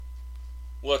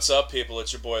What's up, people?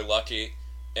 It's your boy Lucky,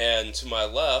 and to my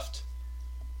left,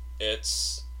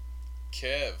 it's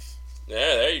Kev.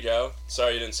 there. You go.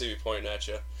 Sorry you didn't see me pointing at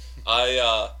you.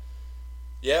 I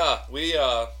yeah, we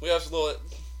have a little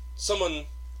someone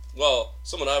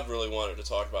I've really wanted to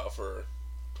talk about for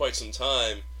quite some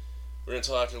time. We're gonna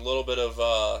talk a little bit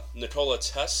of Nikola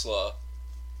Tesla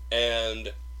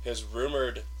and his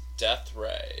rumored death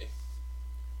ray.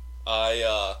 I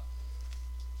uh,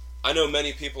 I know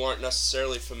many people aren't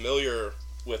necessarily familiar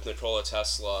with Nikola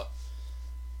Tesla,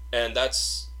 and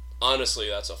that's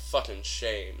a fucking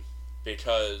shame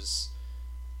because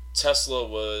Tesla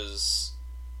was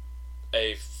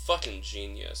a fucking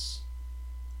genius.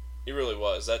 He really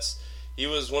was. He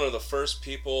was one of the first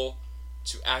people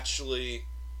to actually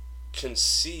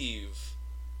conceive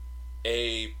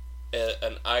an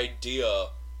idea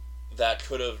that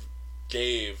could have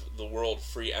gave the world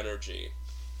free energy.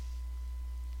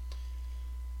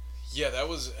 Yeah, that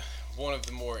was one of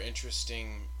the more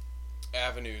interesting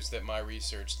avenues that my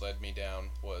research led me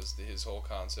down was his whole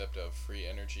concept of free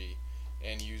energy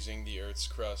and using the Earth's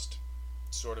crust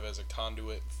sort of as a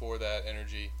conduit for that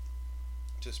energy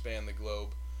to span the globe.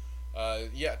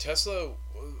 Yeah, Tesla,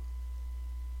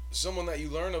 someone that you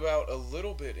learn about a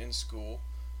little bit in school,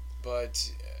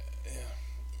 but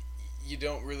you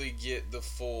don't really get the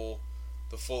full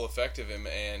effect of him,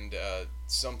 and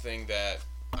something that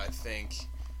I think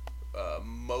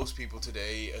most people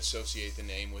today associate the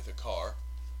name with a car.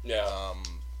 Yeah.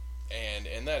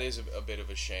 And that is a bit of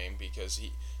a shame because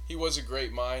he was a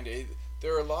great mind.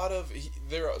 There are a lot of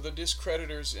the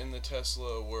discreditors in the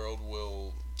Tesla world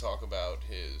will talk about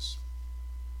his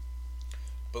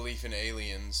belief in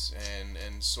aliens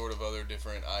and sort of other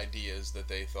different ideas that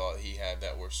they thought he had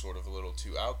that were sort of a little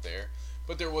too out there.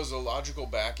 But there was a logical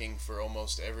backing for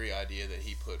almost every idea that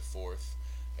he put forth.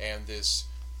 And this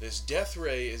death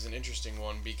ray is an interesting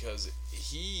one because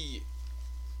he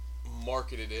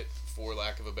marketed it, for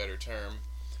lack of a better term,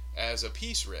 as a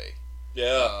peace ray.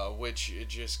 Yeah. Which it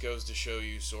just goes to show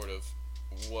you sort of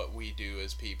what we do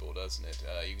as people, doesn't it?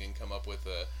 You can come up with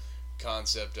a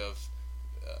concept of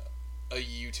a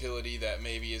utility that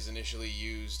maybe is initially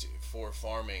used for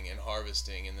farming and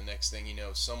harvesting, and the next thing you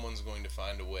know, someone's going to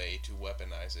find a way to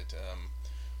weaponize it.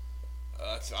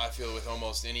 I feel with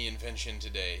almost any invention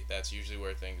today, that's usually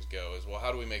where things go. Is, well,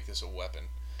 how do we make this a weapon?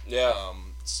 Yeah.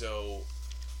 So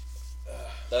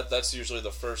that's usually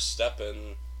the first step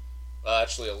in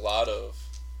actually a lot of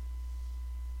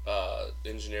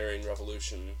engineering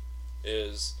revolution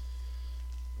is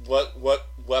what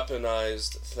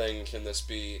weaponized thing can this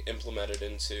be implemented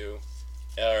into,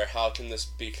 or how can this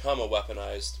become a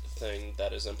weaponized thing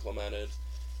that is implemented.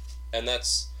 And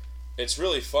it's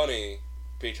really funny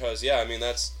because it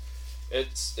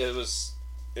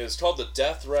was called the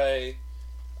death ray,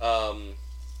 and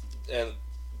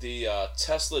the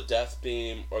Tesla death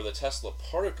beam or the Tesla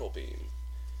particle beam,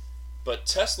 but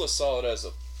Tesla saw it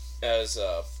as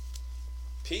a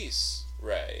peace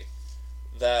ray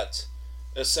that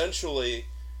essentially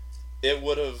it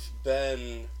would have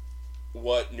been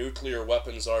what nuclear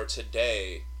weapons are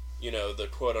today, the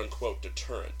quote-unquote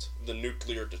deterrent, the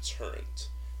nuclear deterrent,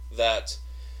 that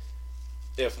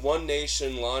if one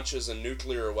nation launches a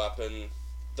nuclear weapon,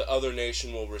 the other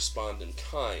nation will respond in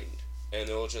kind, and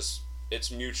it's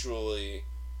mutual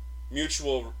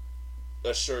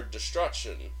assured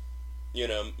destruction,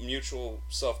 mutual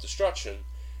self-destruction.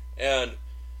 And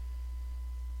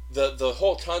the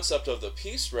whole concept of the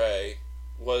peace ray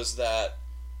was that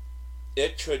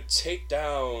it could take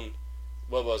down,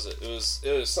 what was it? It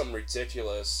was something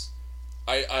ridiculous.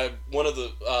 One of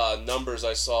the numbers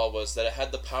I saw was that it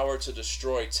had the power to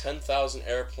destroy 10,000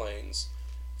 airplanes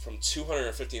from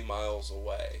 250 miles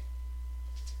away.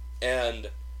 And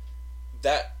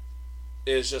that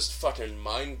is just fucking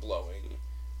mind-blowing.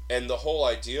 And the whole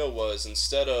idea was,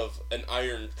 instead of an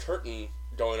iron curtain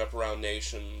going up around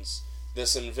nations,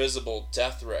 this invisible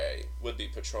death ray would be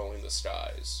patrolling the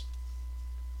skies,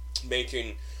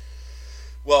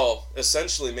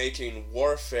 essentially making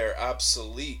warfare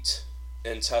obsolete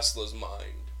in Tesla's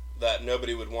mind, that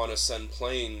nobody would want to send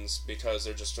planes because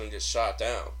they're just going to get shot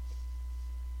down.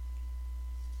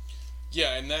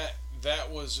 yeah, and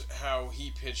that was how he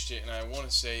pitched it, and I want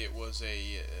to say it was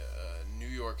a New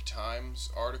York Times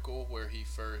article where he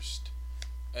first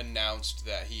announced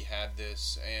that he had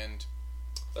this, and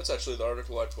That's actually the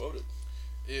article I quoted.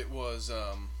 it was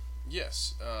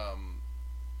yes.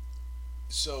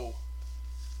 So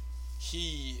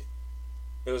he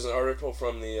It was an article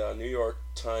from the New York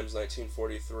Times,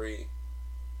 1943.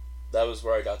 That was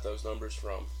where I got those numbers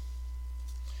from.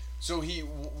 So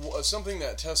something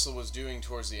that Tesla was doing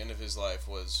towards the end of his life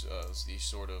was these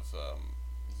sort of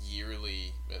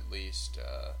yearly, at least,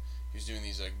 he was doing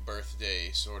these like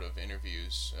birthday sort of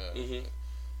interviews,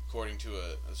 according to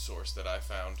a source that I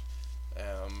found,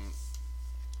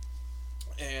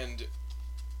 and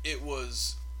it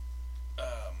was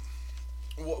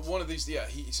one of these. Yeah,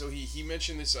 he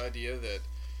mentioned this idea that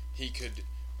he could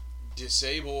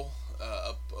disable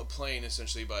a plane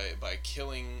essentially by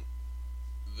killing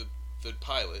the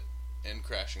pilot and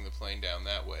crashing the plane down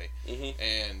that way.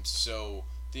 And so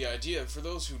the idea, for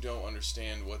those who don't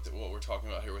understand what we're talking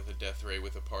about here with a death ray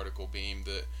with a particle beam,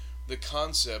 the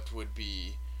concept would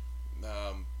be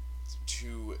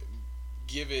to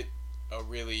give it a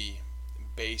really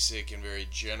basic and very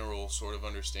general sort of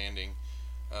understanding,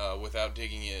 without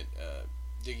digging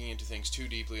into things too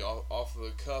deeply off of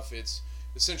the cuff. It's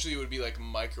essentially, it would be like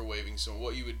microwaving. So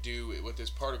what you would do, what this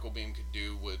particle beam could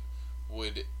do,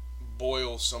 would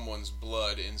boil someone's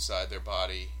blood inside their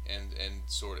body and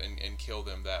kill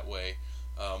them that way.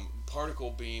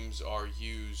 Particle beams are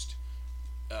used.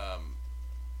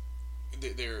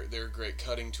 They're great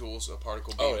cutting tools. A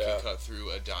particle beam can cut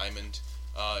through a diamond.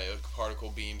 Particle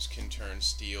beams can turn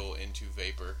steel into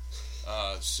vapor.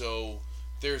 So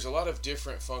there's a lot of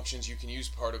different functions. You can use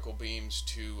particle beams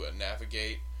to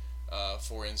navigate.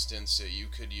 For instance, you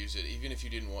could use it even if you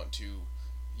didn't want to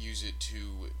use it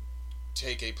to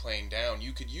take a plane down.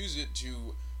 You could use it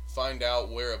to find out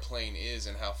where a plane is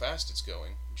and how fast it's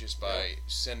going just by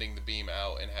sending the beam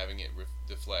out and having it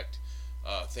deflect.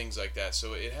 Things like that.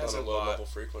 So it has on a low level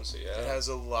frequency. Yeah, it has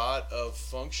a lot of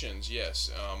functions. Yes,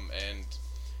 and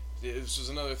this was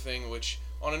another thing which,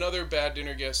 on another Bad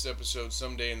Dinner Guest episode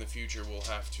someday in the future, we'll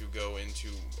have to go into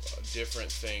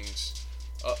different things,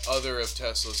 other of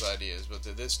Tesla's ideas. But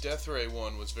this death ray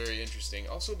one was very interesting,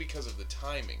 also because of the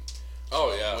timing.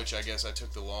 Which I guess I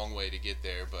took the long way to get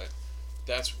there, but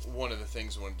that's one of the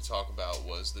things I wanted to talk about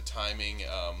was the timing.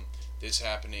 This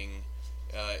happening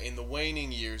in the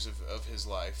waning years of his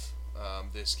life,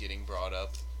 this getting brought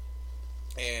up,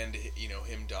 and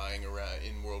him dying around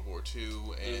in World War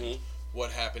II, and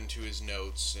what happened to his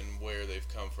notes and where they've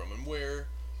come from, and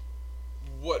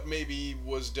what maybe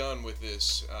was done with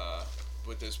this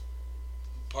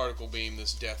particle beam,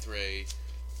 this death ray.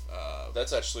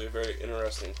 That's actually a very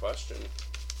interesting question.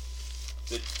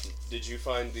 Did you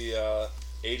find the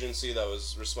agency that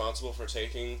was responsible for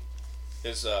taking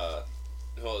his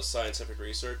scientific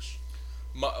research?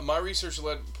 My research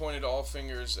pointed all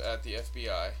fingers at the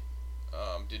FBI.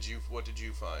 What did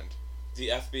you find? The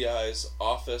FBI's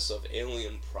Office of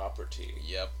Alien Property.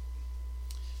 Yep.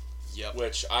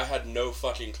 Which I had no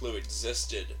fucking clue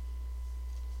existed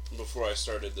before I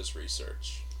started this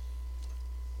research.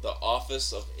 The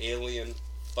Office of Alien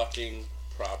fucking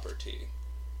Property.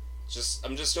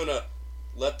 I'm just gonna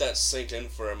let that sink in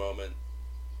for a moment.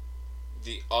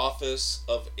 The Office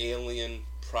of Alien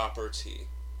Property.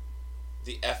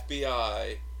 The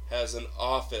FBI has an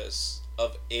Office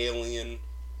of Alien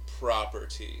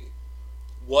Property.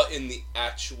 What in the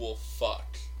actual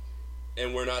fuck?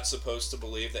 And we're not supposed to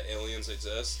believe that aliens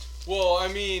exist? Well, I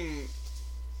mean,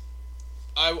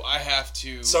 I have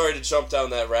to... Sorry to jump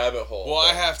down that rabbit hole. Well,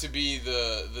 I have to be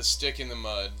the stick in the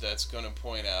mud that's going to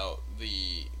point out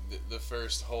the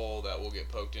first hole that will get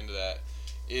poked into that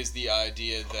is the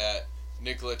idea that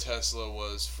Nikola Tesla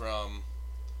was from...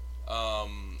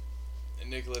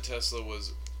 Nikola Tesla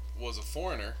was a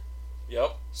foreigner.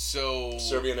 Yep. So...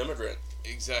 Serbian immigrant.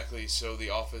 Exactly. So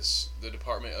the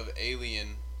Department of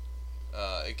Alien,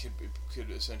 it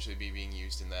could essentially be being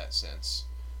used in that sense.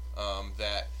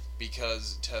 That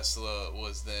because Tesla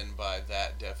was then, by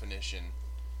that definition,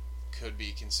 could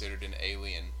be considered an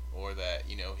alien, or that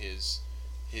his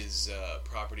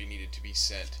property needed to be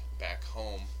sent back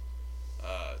home.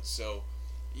 So,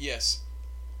 yes,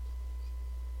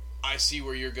 I see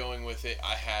where you're going with it.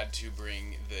 I had to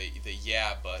bring the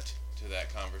but to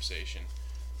that conversation.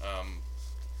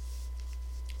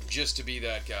 Just to be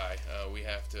that guy, we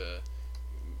have to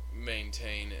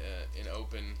maintain an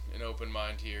open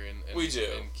mind here, and we do,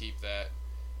 and keep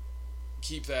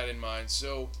that in mind.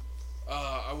 So,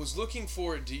 I was looking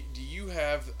for. Do you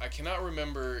have? I cannot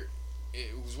remember.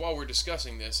 It was while we're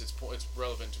discussing this. It's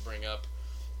relevant to bring up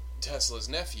Tesla's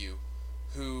nephew,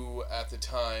 who at the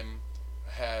time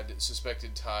had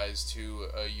suspected ties to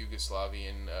a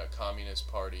Yugoslavian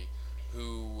communist party,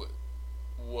 who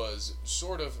was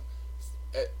sort of,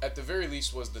 at the very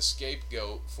least, was the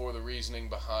scapegoat for the reasoning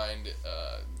behind,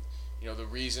 the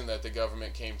reason that the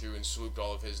government came through and swooped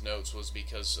all of his notes was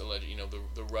because,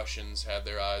 the Russians had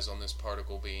their eyes on this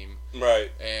particle beam.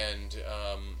 Right. And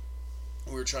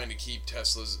we were trying to keep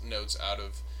Tesla's notes out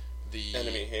of the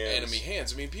enemy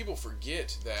hands. I mean, people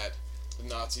forget that the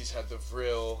Nazis had the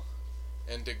Vril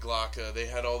and Die Glocke. They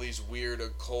had all these weird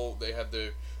occult. They had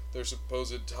their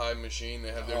supposed time machine.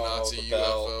 They had their Nazi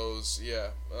UFOs. Yeah.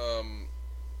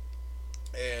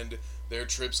 And their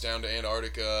trips down to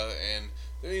Antarctica and.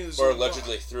 I mean, or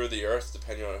allegedly through the earth,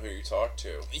 depending on who you talk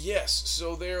to. Yes,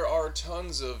 so there are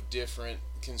tons of different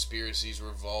conspiracies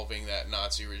revolving that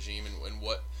Nazi regime and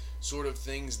what sort of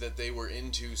things that they were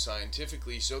into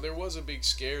scientifically. So there was a big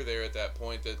scare there at that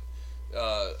point that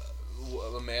a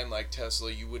man like Tesla,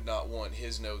 you would not want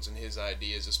his notes and his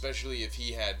ideas, especially if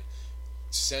he had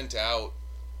sent out,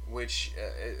 which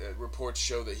reports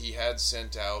show that he had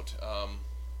sent out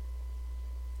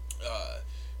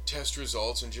test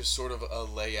results and just sort of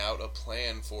lay out a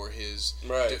plan for his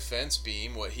defense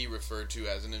beam, what he referred to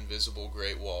as an invisible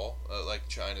Great Wall, like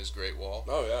China's Great Wall.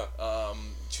 Oh, yeah.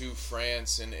 To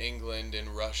France and England and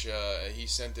Russia. He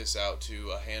sent this out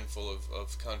to a handful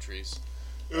of countries.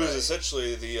 It was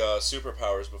essentially the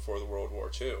superpowers before the World War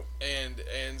II.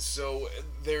 And so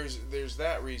there's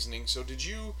that reasoning. So do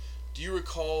you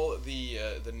recall the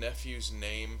nephew's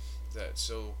name?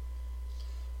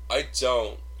 I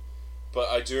don't. But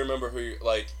I do remember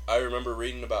I remember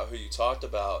reading about who you talked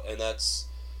about, and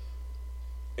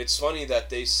it's funny that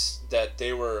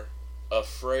they were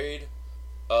afraid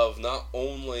of not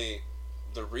only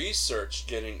the research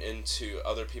getting into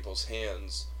other people's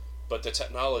hands, but the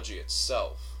technology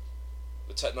itself.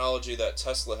 The technology that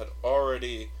Tesla had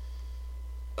already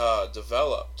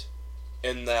developed,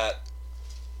 in that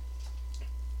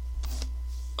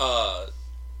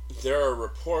there are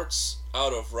reports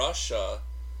out of Russia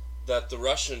that the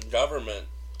Russian government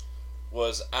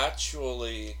was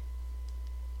actually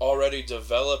already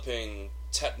developing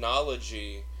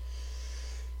technology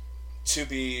to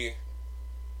be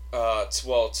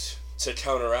to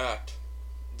counteract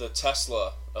the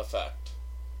Tesla effect.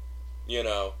 You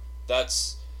know,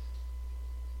 it's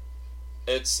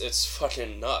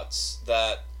fucking nuts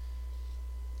that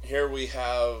here we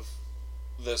have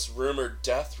this rumored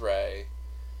death ray,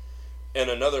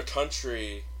 and another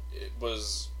country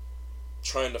was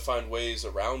trying to find ways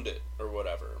around it or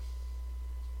whatever.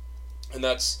 And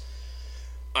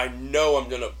I know I'm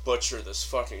gonna butcher this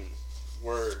fucking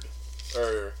word,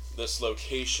 or this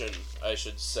location, I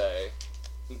should say.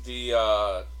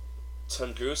 The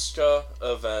Tunguska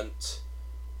event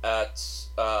at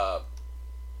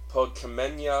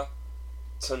Podkamenya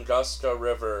Tunguska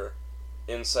River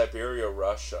in Siberia,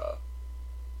 Russia.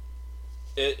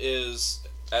 It is,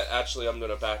 actually I'm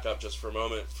gonna back up just for a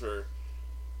moment for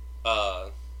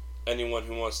anyone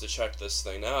who wants to check this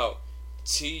thing out.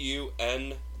 Tunguska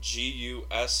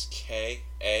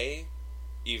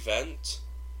event.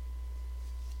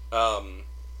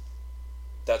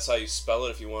 That's how you spell it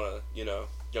if you want to,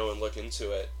 go and look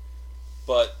into it.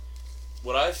 But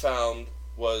what I found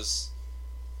was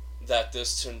that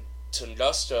this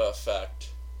Tunguska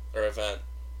effect, or event,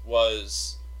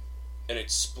 was an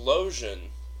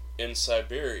explosion in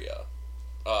Siberia,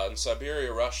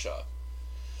 Russia.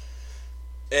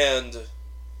 And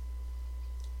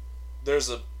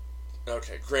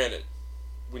granted,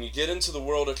 when you get into the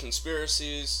world of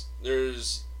conspiracies,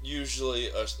 there's usually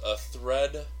a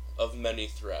thread of many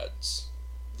threads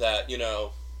that,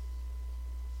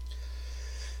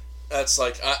 that's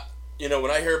like,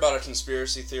 when I hear about a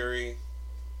conspiracy theory,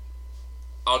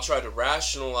 I'll try to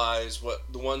rationalize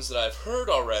the ones that I've heard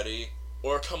already,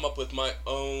 or come up with my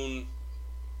own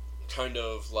kind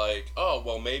of like, oh,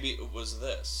 well, maybe it was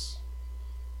this,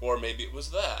 or maybe it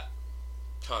was that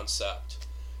concept.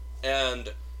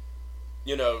 And,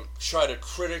 try to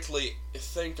critically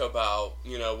think about,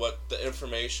 what the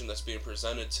information that's being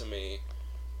presented to me,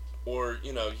 or,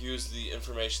 use the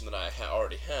information that I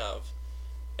already have.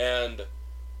 And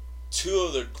two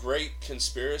of the great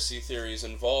conspiracy theories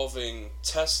involving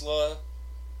Tesla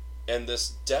and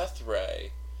this death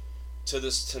ray to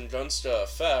this Tunguska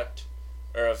effect,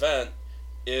 or event,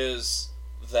 is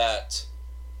that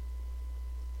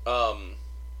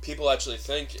people actually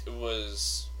think it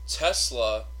was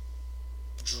Tesla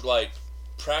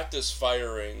practice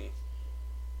firing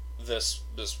this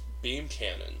beam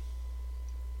cannon,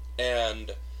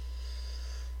 and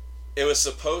it was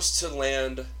supposed to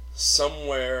land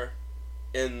somewhere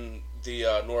in the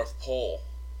North Pole,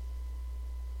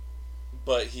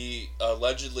 but he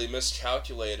allegedly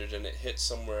miscalculated and it hit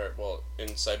somewhere,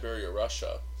 in Siberia,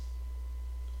 Russia.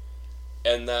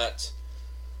 And that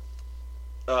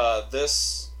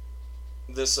this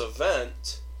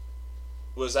event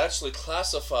was actually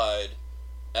classified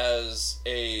as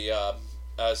an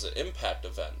impact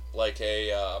event, like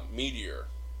a meteor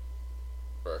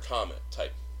or a comet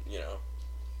type,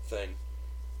 thing.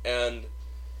 And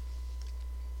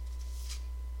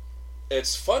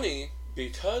it's funny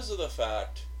because of the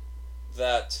fact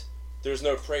that there's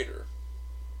no crater.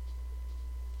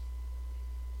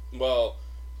 Well,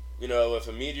 if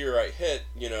a meteorite hit,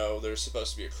 there's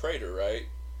supposed to be a crater, right?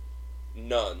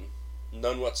 None.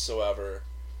 None whatsoever.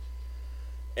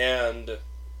 And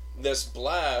this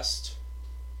blast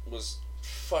was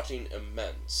fucking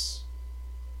immense.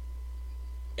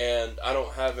 And I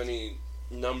don't have any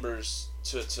numbers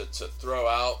to throw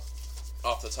out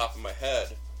off the top of my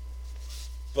head.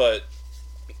 But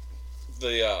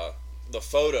the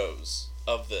photos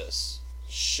of this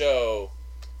show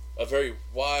a very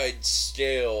wide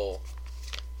scale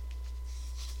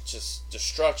just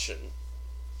destruction.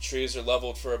 Trees are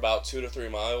leveled for about 2 to 3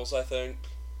 miles, I think,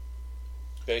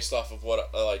 based off of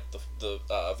what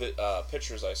the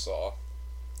pictures I saw.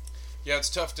 Yeah, it's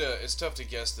tough to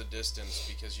guess the distance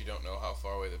because you don't know how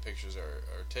far away the pictures are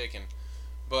taken.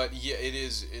 But yeah,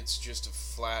 it's just a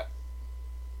flat,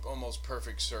 almost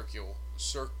perfect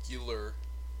circular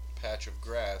patch of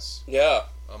grass. Yeah.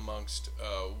 Amongst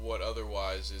what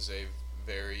otherwise is a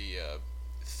very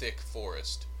thick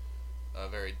forest,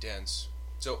 very dense.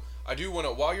 So I do want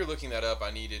to, while you're looking that up,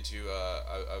 I needed to,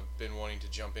 I've been wanting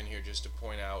to jump in here just to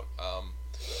point out,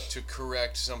 to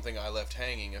correct something I left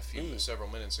hanging several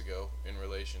minutes ago in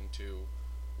relation to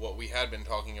what we had been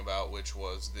talking about, which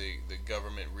was the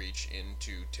government reach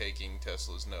into taking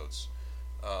Tesla's notes.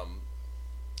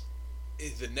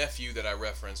 The nephew that I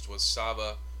referenced was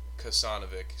Sava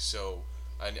Kasanovic, so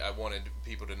I wanted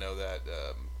people to know that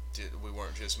we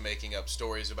weren't just making up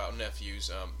stories about nephews.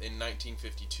 In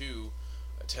 1952,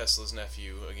 Tesla's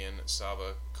nephew, again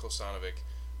Sava Kasanovic,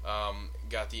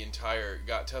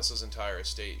 got Tesla's entire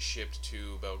estate shipped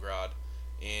to Belgrade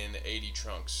in 80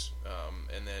 trunks,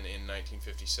 and then in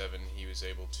 1957 he was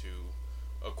able to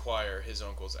acquire his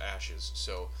uncle's ashes.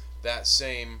 So that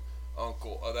same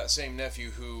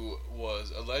nephew who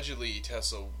was allegedly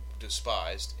Tesla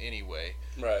despised anyway,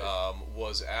 right,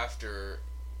 was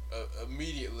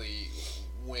immediately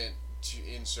went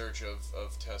in search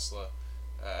of Tesla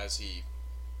as he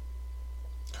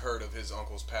heard of his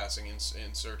uncle's passing, in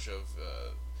search of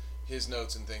his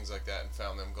notes and things like that, and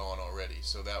found them gone already.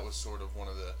 So that was sort of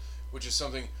which is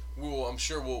something I'm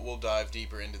sure we'll dive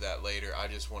deeper into that later. I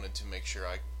just wanted to make sure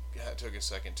I took a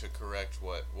second to correct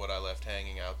what I left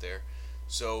hanging out there.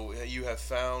 So you have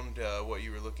found what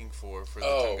you were looking for the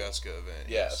Tunguska event.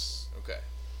 Yes. Okay.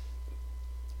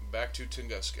 Back to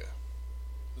Tunguska.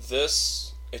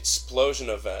 This explosion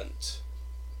event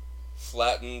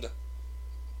flattened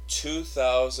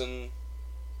 2,000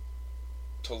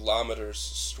 kilometers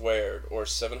squared, or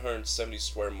 770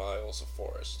 square miles of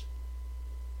forest.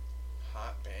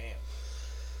 Hot damn.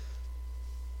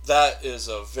 That is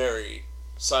a very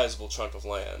sizable chunk of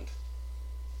land.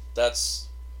 That's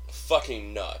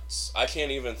fucking nuts. I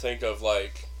can't even think of,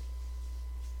 like...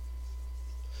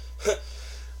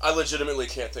 I legitimately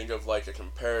can't think of, like, a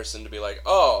comparison to be like,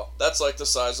 oh, that's like the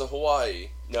size of Hawaii.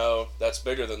 No, that's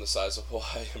bigger than the size of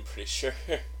Hawaii, I'm pretty sure.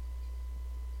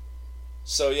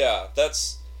 So, yeah,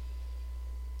 that's...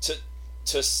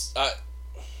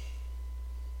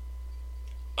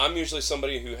 I'm usually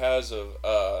somebody who has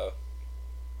a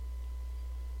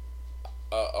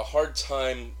hard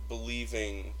time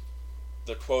believing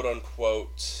the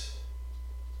quote-unquote...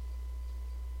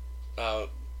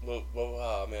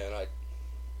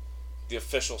 the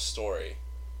official story.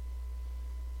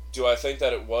 Do I think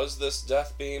that it was this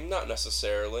death beam? Not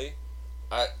necessarily.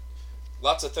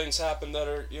 Lots of things happen that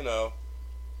are,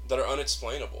 that are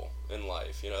unexplainable in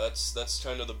life. That's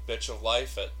kind of the bitch of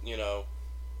life.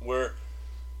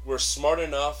 We're smart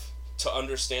enough to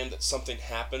understand that something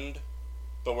happened,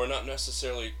 but we're not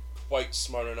necessarily quite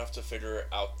smart enough to figure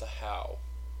out the how,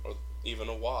 or even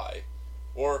a why,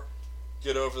 or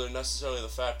get over necessarily the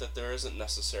fact that there isn't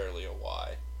necessarily a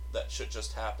why. That shit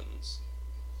just happens.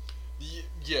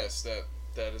 Yes, that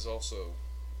is also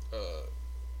a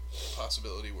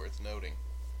possibility worth noting.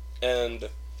 And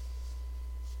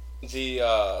the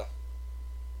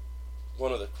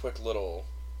one of the quick little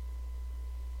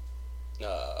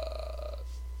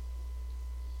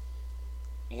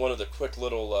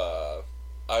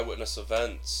eyewitness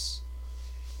events,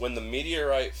 when the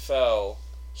meteorite fell,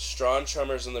 strong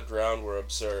tremors in the ground were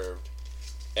observed,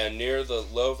 and near the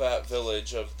Lovat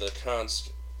village of the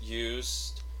Kansk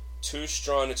used, 2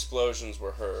 strong explosions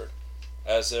were heard,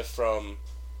 as if from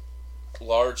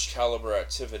large caliber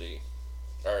activity,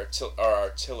 or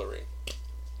artillery.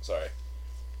 Sorry.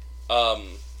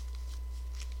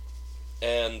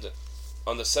 And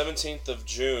on the 17th of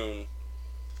June,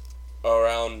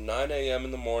 Around 9 a.m.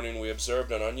 in the morning, we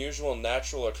observed an unusual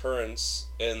natural occurrence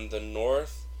in the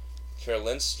North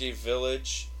Kierlinsky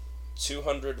village,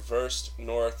 200 verst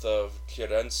north of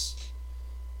Kierensk.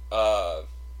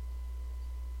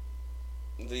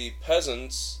 The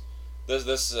peasants, this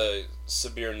is a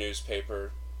Sibir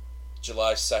newspaper,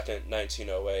 July 2nd,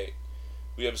 1908.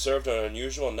 We observed an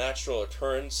unusual natural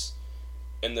occurrence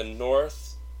in the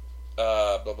north,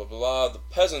 blah blah blah. The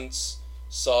peasants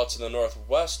saw to the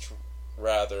northwest,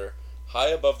 rather, high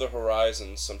above the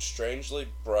horizon, some strangely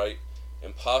bright,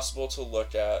 impossible to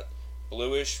look at,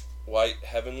 bluish white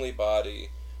heavenly body,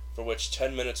 for which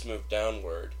 10 minutes moved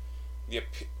downward.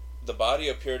 The body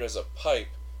appeared as a pipe,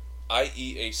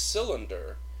 i.e. a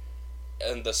cylinder,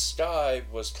 and the sky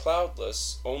was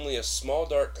cloudless. Only a small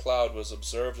dark cloud was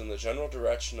observed in the general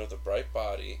direction of the bright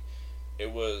body.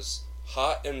 It was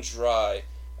hot and dry.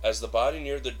 As the body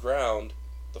neared the ground,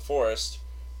 the forest,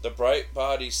 the bright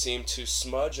body seemed to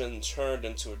smudge and turned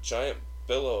into a giant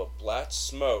billow of black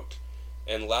smoke,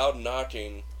 and loud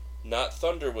knocking, not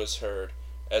thunder, was heard,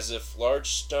 as if large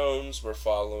stones were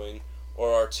falling,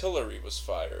 or artillery was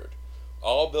fired.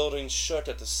 All buildings shook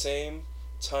at the same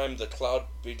time. The cloud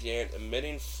began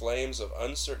emitting flames of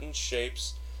uncertain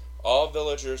shapes. All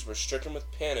villagers were stricken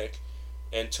with panic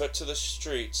and took to the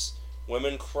streets.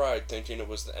 Women cried, thinking it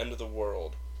was the end of the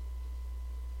world.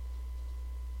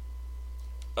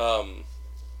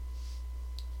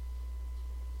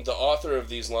 The author of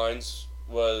these lines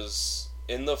was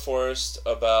in the forest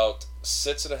about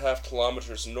 6.5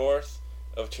 kilometers north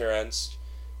of Kierensk,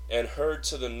 and heard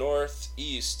to the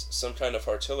northeast some kind of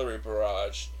artillery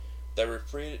barrage that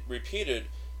repeated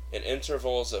in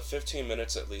intervals of 15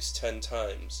 minutes at least 10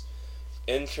 times.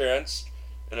 In Kierensk,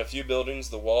 in a few buildings,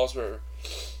 the walls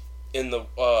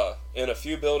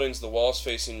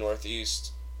facing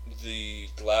northeast, the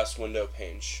glass window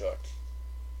pane shook.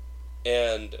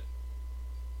 And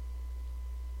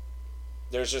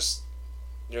there's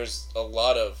a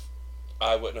lot of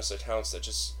eyewitness accounts that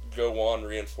just go on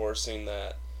reinforcing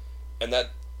that. And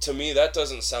that, to me, that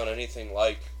doesn't sound anything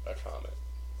like a comet.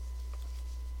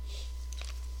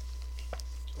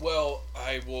 Well,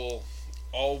 I will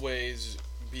always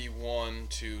be one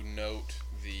to note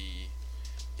the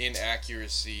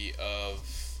inaccuracy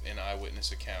of an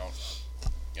eyewitness account.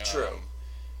 True.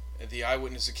 The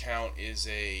eyewitness account is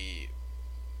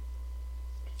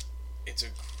it's a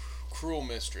cruel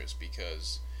mistress,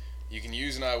 because you can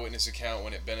use an eyewitness account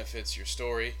when it benefits your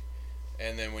story,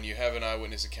 and then when you have an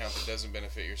eyewitness account that doesn't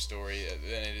benefit your story,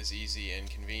 then it is easy and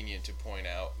convenient to point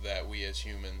out that we as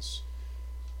humans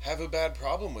have a bad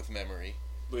problem with memory.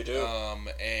 We do.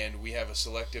 And we have a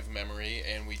selective memory,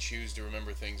 and we choose to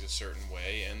remember things a certain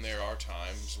way, and there are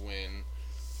times when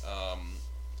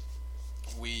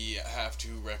we have to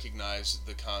recognize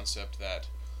the concept that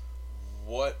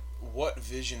what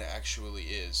vision actually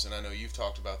is. And I know you've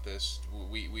talked about this.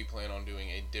 We plan on doing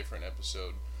a different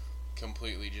episode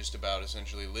completely just about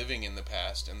essentially living in the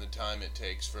past and the time it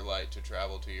takes for light to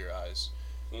travel to your eyes.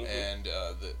 Mm-hmm. And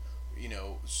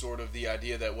sort of the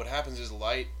idea that what happens is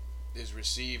light is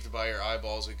received by your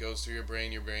eyeballs, it goes through your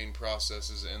brain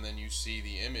processes, and then you see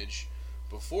the image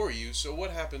before you. So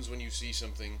what happens when you see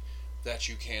something that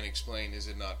you can't explain? Is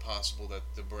it not possible that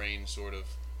the brain sort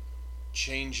of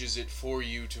changes it for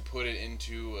you to put it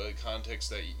into a context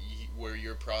that where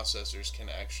your processors can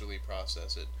actually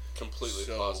process it? Completely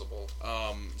plausible.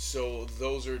 So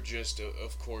those are just,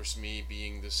 of course, me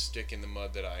being the stick in the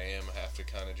mud that I am. I have to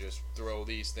kind of just throw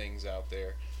these things out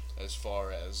there as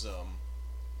far as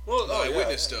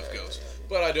eyewitness stuff goes. Yeah.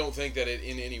 But I don't think that it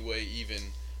in any way even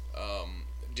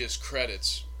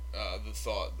discredits the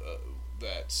thought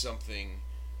that something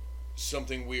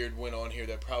weird went on here.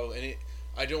 That probably, and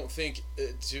I don't think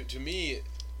to me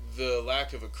the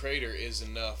lack of a crater is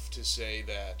enough to say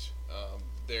that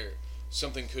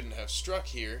something couldn't have struck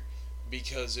here,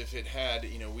 because if it had,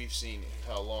 we've seen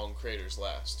how long craters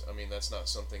last. I mean, that's not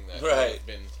something that would have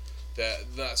been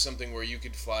not something where you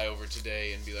could fly over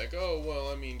today and be like, oh well,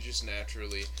 I mean, just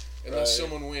naturally, unless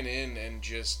someone went in and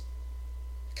just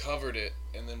covered it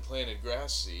and then planted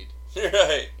grass seed.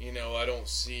 Right. I don't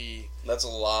see. That's a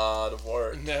lot of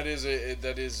work. That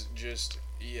is just,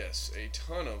 yes, a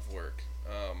ton of work.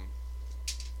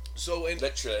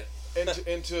 Literally.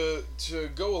 and to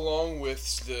go along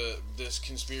with this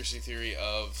conspiracy theory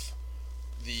of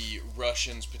the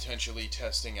Russians potentially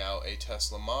testing out a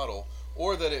Tesla model,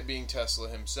 or that it being Tesla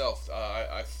himself,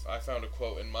 I found a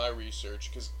quote in my research,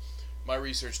 because my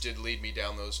research did lead me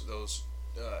down those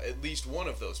at least one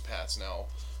of those paths. Now,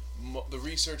 the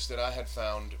research that I had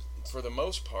found, for the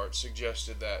most part,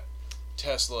 suggested that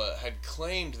Tesla had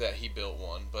claimed that he built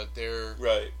one, but there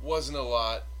Right. wasn't a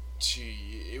lot to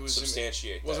it was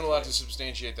Substantiate. wasn't that a lot claim. to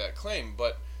substantiate that claim.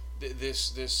 But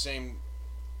this same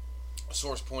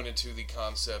source pointed to the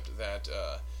concept that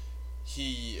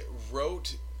he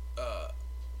wrote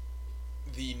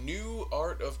the new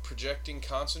art of projecting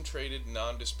concentrated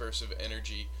non-dispersive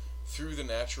energy through the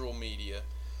natural media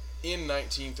in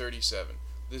 1937,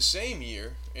 the same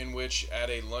year in which, at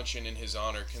a luncheon in his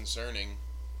honor concerning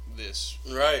this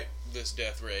Right. this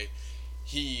death ray,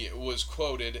 he was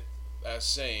quoted as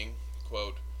saying,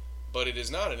 quote, "But it is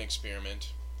not an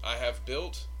experiment. I have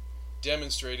built,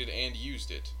 demonstrated, and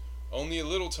used it. Only a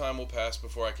little time will pass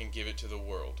before I can give it to the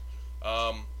world."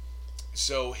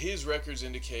 So his records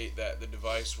indicate that the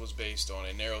device was based on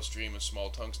a narrow stream of small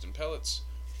tungsten pellets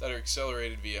that are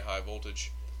accelerated via high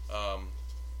voltage.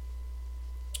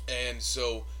 And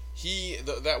so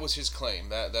that was his claim.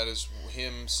 That is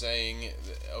him saying,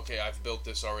 okay, I've built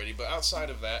this already. But outside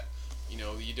of that,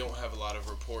 you don't have a lot of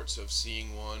reports of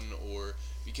seeing one, or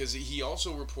because he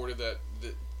also reported that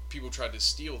people tried to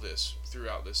steal this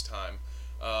throughout this time.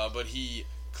 But he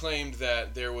claimed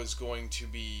that there was going to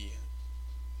be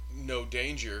no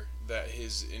danger that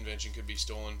his invention could be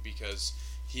stolen because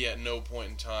he at no point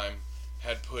in time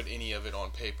had put any of it on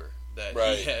paper. That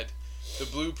Right. he had the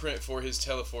blueprint for his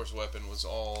Teleforce weapon was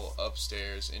all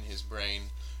upstairs in his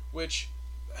brain, which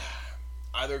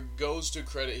either goes to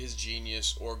credit his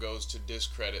genius or goes to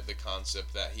discredit the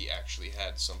concept that he actually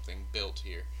had something built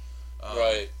here.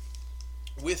 Right.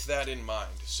 With that in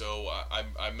mind, so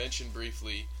I mentioned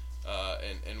briefly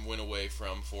and went away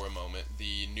from for a moment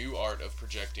the new art of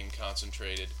projecting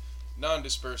concentrated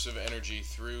non-dispersive energy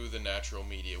through the natural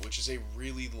media, which is a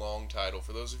really long title.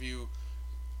 For those of you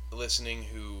listening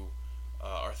who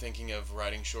are thinking of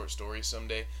writing short stories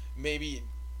someday, maybe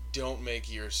don't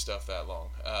make your stuff that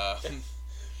long.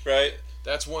 Right.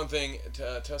 That's one thing.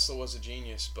 Tesla was a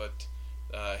genius, but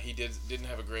he didn't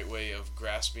have a great way of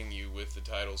grasping you with the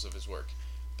titles of his work.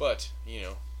 But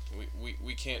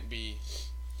we can't be.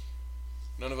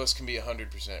 None of us can be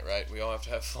 100%, right? We all have to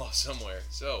have flaws somewhere.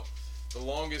 So, the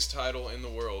longest title in the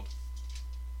world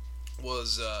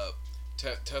was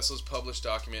Tesla's published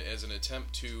document as an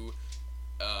attempt to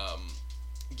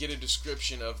get a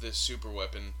description of this super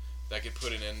weapon that could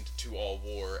put an end to all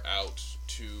war out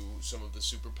to some of the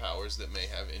superpowers that may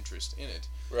have interest in it.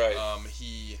 Right.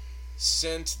 He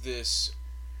sent this.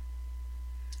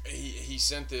 He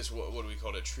sent this. What do we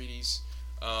call it? A treatise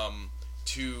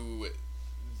to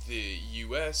the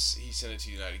U.S. He sent it to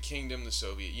the United Kingdom, the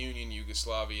Soviet Union,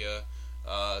 Yugoslavia.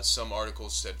 Some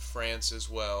articles said France as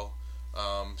well.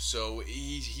 So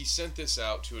he sent this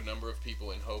out to a number of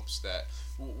people in hopes that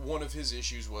one of his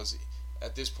issues was,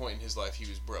 at this point in his life, he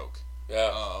was broke.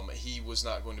 Yeah. He was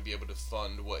not going to be able to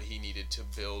fund what he needed to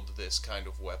build this kind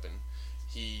of weapon.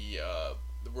 The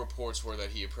reports were that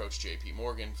he approached J.P.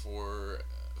 Morgan for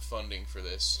funding for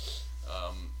this.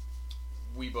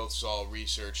 We both saw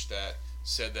research that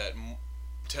said that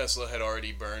Tesla had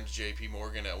already burned J.P.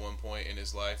 Morgan at one point in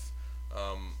his life.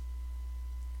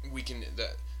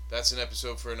 That's an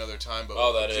episode for another time.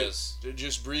 But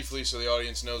just briefly, so the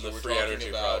audience knows what we're Free talking Energy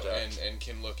about Project. and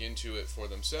can look into it for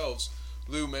themselves.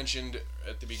 Lou mentioned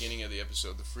at the beginning of the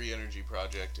episode the Free Energy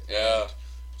Project. Yeah. And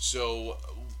so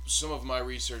some of my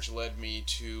research led me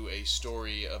to a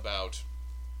story about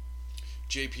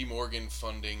J.P. Morgan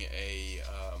funding a.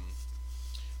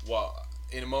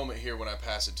 In a moment here, when I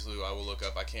pass it to Lou, I will look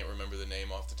up. I can't remember the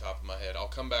name off the top of my head. I'll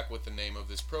come back with the name of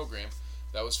this program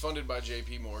that was funded by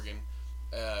J.P. Morgan,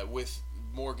 with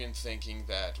Morgan thinking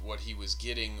that what he was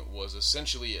getting was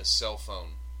essentially a cell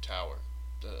phone tower.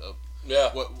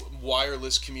 Yeah. What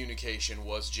wireless communication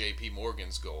was J.P.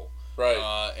 Morgan's goal. Right.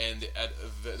 And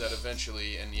that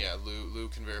eventually, and yeah, Lou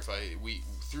can verify. We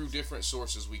through different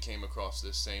sources we came across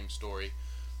this same story.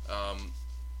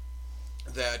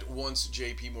 That once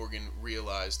J.P. Morgan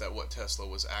realized that what Tesla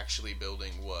was actually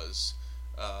building was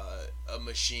a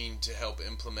machine to help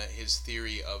implement his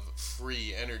theory of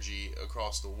free energy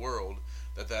across the world,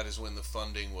 that is when the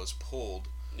funding was pulled.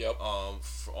 Yep.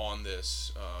 On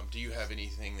this, do you have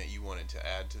anything that you wanted to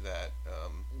add to that?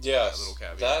 Yes. That little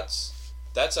caveat.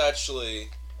 That's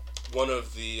actually one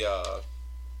of the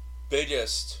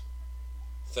biggest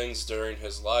things during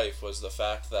his life was the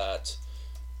fact that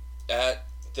at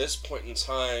this point in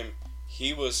time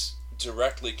he was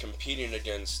directly competing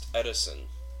against Edison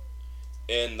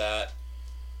in that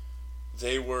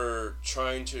they were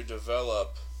trying to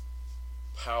develop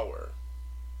power,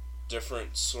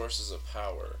 different sources of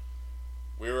power.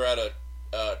 We were at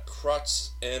a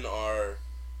crux in our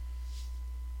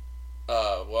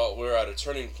we were at a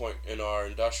turning point in our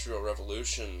industrial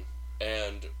revolution,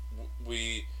 and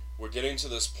we're getting to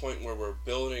this point where we're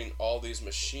building all these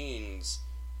machines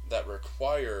that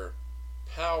require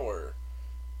power,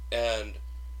 and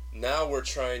now we're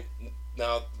trying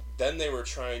now then they were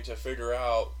trying to figure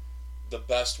out the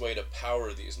best way to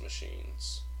power these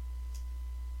machines.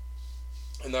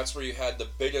 And that's where you had the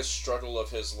biggest struggle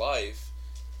of his life,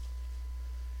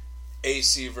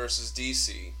 AC versus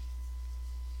DC,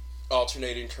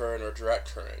 alternating current or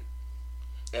direct current.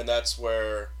 And that's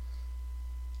where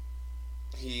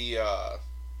he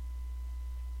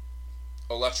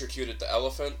electrocuted the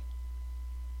elephant,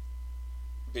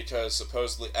 because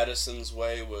supposedly Edison's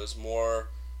way was more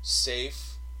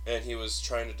safe, and he was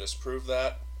trying to disprove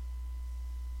that.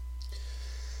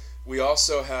 We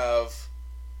also have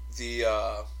the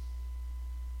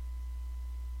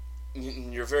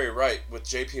you're very right, with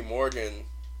JP Morgan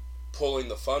pulling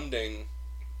the funding,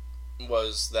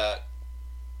 was that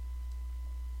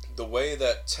the way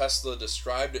that Tesla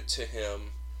described it to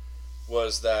him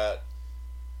was that,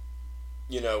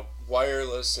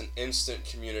 wireless and instant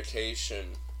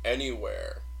communication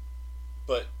anywhere,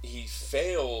 but he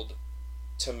failed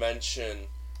to mention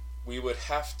we would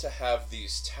have to have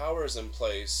these towers in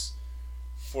place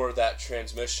for that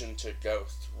transmission to go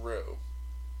through.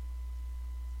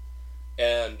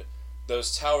 And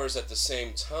those towers at the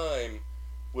same time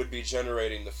would be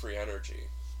generating the free energy.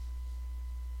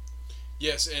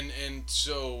 Yes, and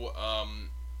so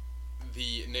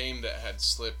the name that had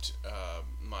slipped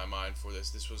my mind for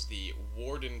this was the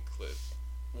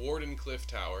Wardenclyffe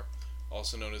Tower,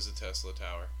 also known as the Tesla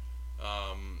Tower.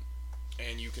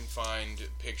 And you can find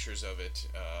pictures of it,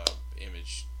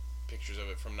 pictures of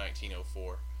it from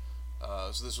 1904.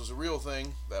 So this was a real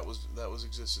thing that was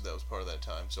existed. That was part of that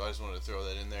time. So I just wanted to throw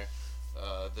that in there.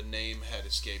 The name had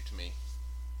escaped me.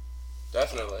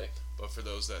 Definitely. But for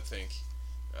those that think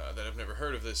that have never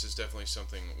heard of this, is definitely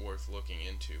something worth looking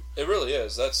into. It really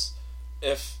is. That's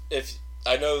if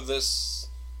I know this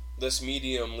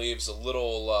medium leaves a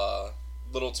little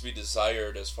to be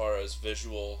desired as far as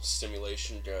visual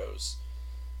stimulation goes.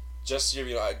 Just to give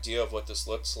you an idea of what this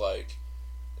looks like,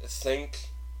 think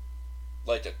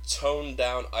like a toned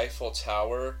down Eiffel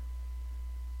Tower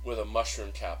with a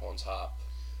mushroom cap on top.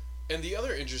 And the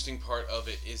other interesting part of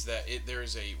it is that there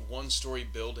is a one-story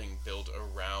building built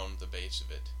around the base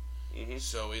of it. Mm-hmm.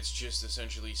 So it's just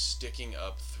essentially sticking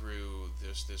up through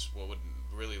this what would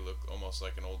really look almost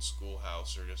like an old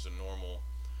schoolhouse or just a normal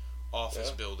office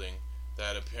building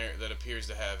that appears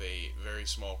to have a very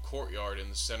small courtyard in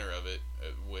the center of it,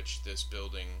 which this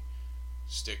building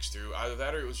sticks through. Either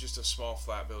that or it was just a small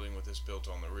flat building with this built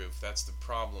on the roof. That's the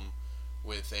problem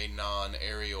with a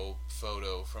non-aerial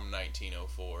photo from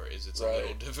 1904, is it's a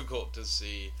little difficult to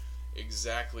see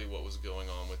exactly what was going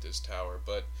on with this tower.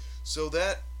 But so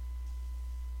that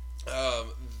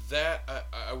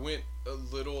I went a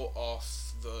little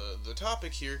off the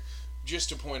topic here, just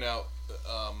to point out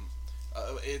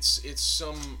it's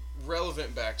some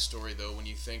relevant backstory though when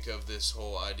you think of this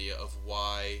whole idea of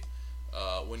why,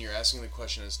 when you're asking the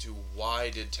question as to why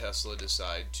did Tesla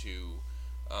decide to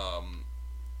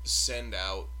send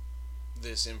out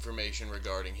this information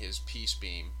regarding his peace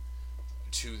beam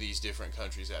to these different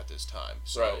countries at this time.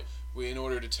 So in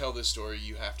order to tell this story,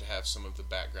 you have to have some of the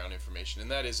background information,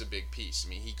 and that is a big piece. I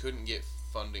mean, he couldn't get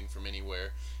funding from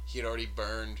anywhere. He had already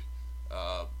burned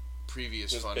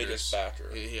previous his funders. Biggest backer.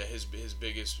 Yeah, his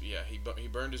biggest. Yeah, he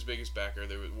burned his biggest backer.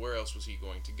 Where else was he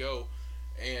going to go?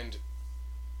 And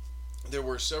there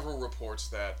were several reports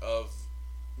that of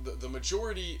the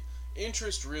majority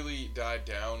interest really died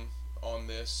down on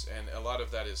this, and a lot of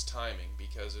that is timing,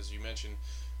 because as you mentioned,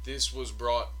 this was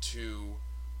brought to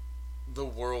the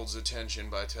world's attention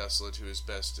by Tesla to his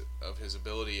best of his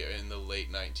ability in the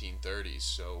late 1930s.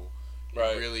 So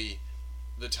really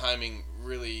the timing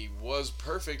really was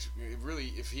perfect.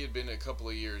 Really, if he had been a couple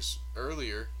of years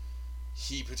earlier,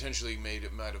 he potentially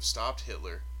might have stopped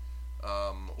Hitler.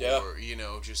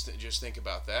 Or just think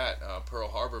about that. Pearl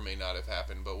Harbor may not have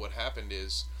happened, but what happened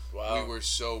is we were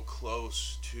so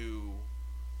close to.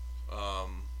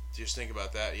 Just think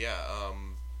about that.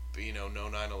 No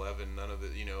 9/11, none of the.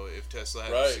 If Tesla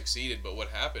hadn't succeeded, but what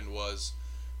happened was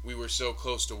we were so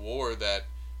close to war that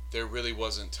there really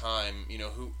wasn't time.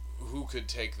 Who could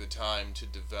take the time to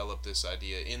develop this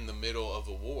idea in the middle of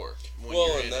a war?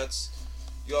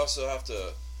 You also have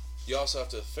to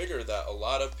figure that a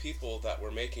lot of people that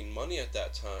were making money at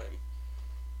that time,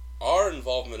 our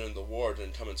involvement in the war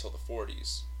didn't come until the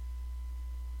 40s.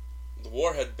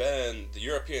 The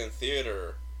European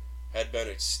theater had been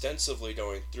extensively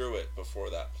going through it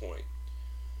before that point.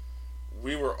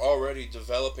 We were already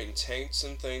developing tanks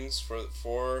and things for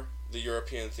the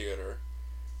European theater,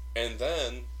 And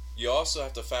then you also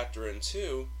have to factor in,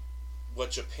 too,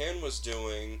 what Japan was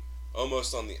doing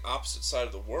almost on the opposite side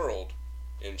of the world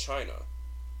in China.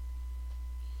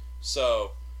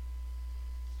 So,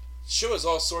 shit was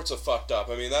all sorts of fucked up.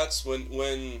 I mean, that's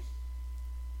when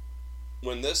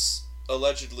this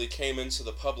allegedly came into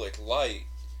the public light,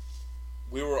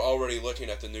 we were already looking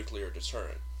at the nuclear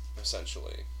deterrent,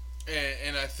 essentially.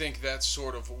 And I think that's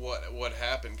sort of what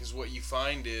happened, because what you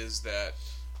find is that,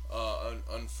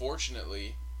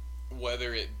 unfortunately,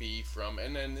 whether it be from,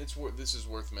 and then this is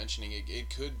worth mentioning, it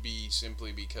could be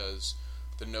simply because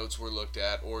the notes were looked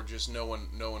at, or just no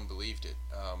one believed it.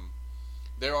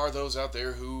 There are those out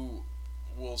there who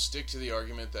will stick to the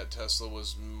argument that Tesla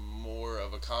was more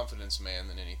of a confidence man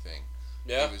than anything.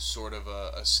 Yeah. He was sort of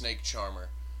a snake charmer.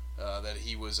 That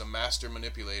he was a master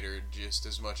manipulator just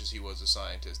as much as he was a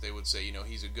scientist. They would say,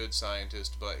 he's a good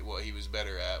scientist, but what he was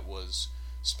better at was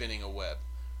spinning a web.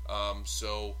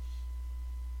 So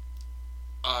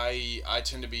I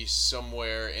tend to be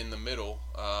somewhere in the middle.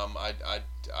 I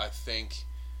think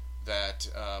that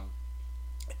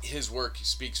his work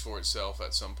speaks for itself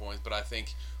at some point, but I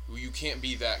think you can't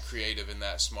be that creative and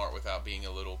that smart without being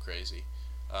a little crazy.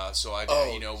 So I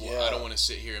don't want to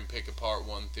sit here and pick apart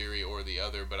one theory or the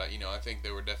other, but I think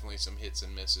there were definitely some hits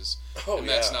and misses, and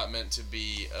that's not meant to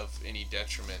be of any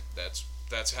detriment.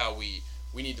 That's how we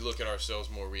need to look at ourselves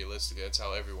more realistically. That's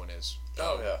how everyone is.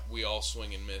 We all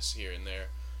swing and miss here and there,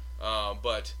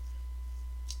 but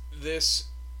this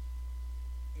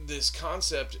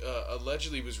concept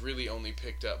allegedly was really only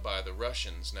picked up by the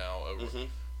Russians. Now, a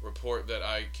report that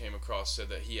I came across said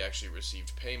that he actually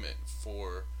received payment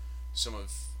for some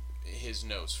of his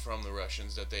notes from the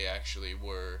Russians, that they actually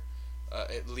were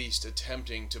at least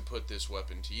attempting to put this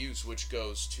weapon to use, which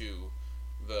goes to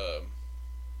the...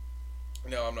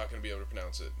 No, I'm not going to be able to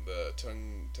pronounce it. The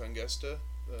Tunguska?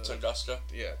 Tunguska?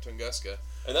 Yeah, Tunguska.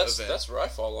 And that's where I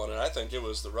fall on it. I think it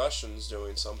was the Russians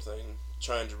doing something,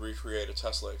 trying to recreate a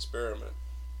Tesla experiment.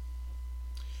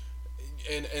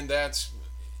 And that's...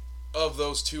 Of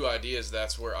those two ideas,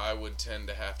 that's where I would tend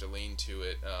to have to lean to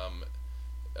it.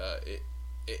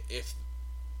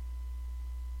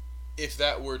 If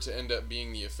that were to end up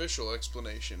being the official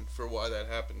explanation for why that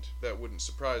happened, that wouldn't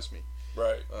surprise me.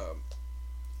 Right.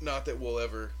 Not that we'll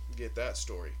ever get that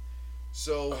story.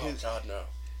 So God, no.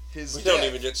 We don't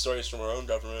even get stories from our own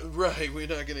government. Right, we're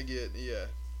not gonna get. Yeah.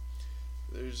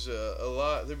 There's a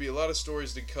lot. There'd be a lot of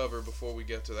stories to cover before we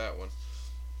get to that one.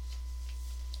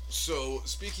 So,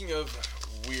 speaking of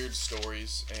weird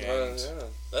stories, and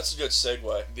that's a good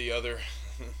segue. The other,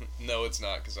 no, it's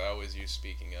not, because I always use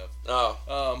speaking of.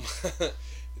 Oh.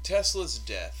 Tesla's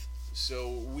death. So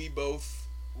we both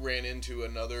ran into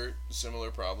another similar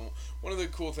problem. One of the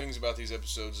cool things about these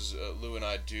episodes is Lou and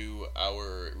I do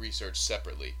our research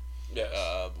separately. Yes.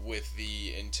 With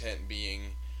the intent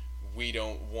being, we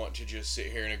don't want to just sit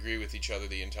here and agree with each other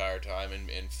the entire time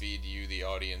and feed you, the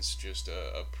audience, just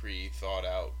a pre-thought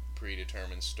out,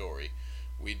 predetermined story.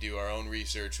 We do our own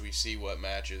research, we see what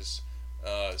matches,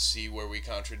 see where we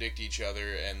contradict each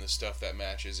other, and the stuff that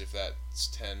matches, if that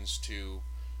tends to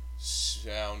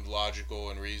sound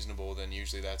logical and reasonable, then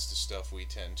usually that's the stuff we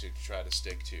tend to try to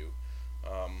stick to.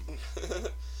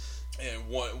 And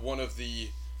one of the...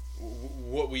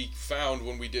 What we found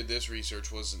when we did this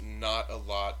research was not a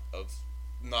lot of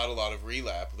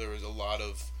relap. There was a lot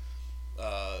of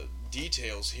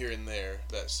details here and there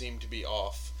that seemed to be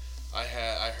off. I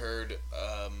heard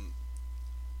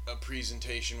a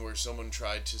presentation where someone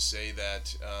tried to say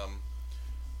that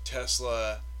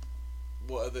Tesla.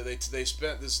 Well, they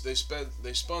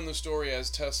spun the story as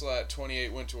Tesla at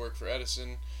 28 went to work for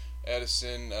Edison.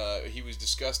 Edison, he was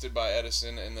disgusted by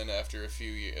Edison, and then after a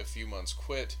few months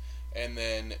quit. And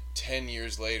then 10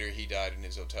 years later, he died in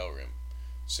his hotel room.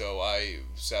 So I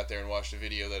sat there and watched a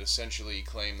video that essentially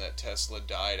claimed that Tesla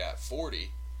died at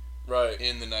 40, right,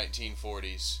 in the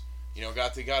 1940s.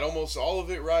 Got almost all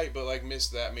of it right, but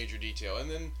missed that major detail.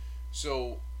 And then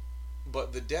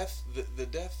but the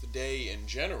death day in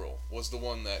general was the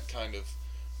one that kind of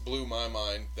blew my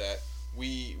mind. That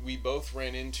we both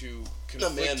ran into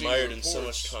conflicting reports. A man mired in reports. so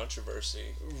much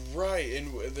controversy. Right,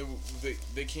 and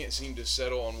they can't seem to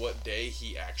settle on what day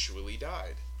he actually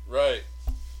died. Right.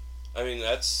 I mean,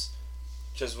 that's...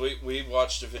 Because we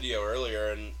watched a video earlier,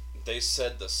 and they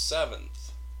said the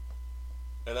 7th.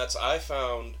 And I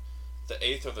found the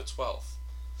 8th or the 12th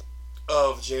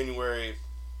of January...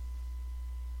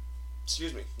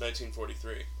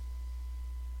 1943.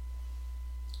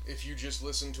 If you just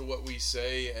listen to what we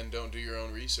say and don't do your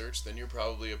own research, then you're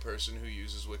probably a person who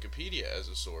uses Wikipedia as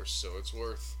a source. So it's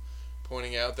worth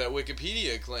pointing out that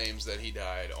Wikipedia claims that he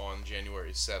died on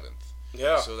January 7th.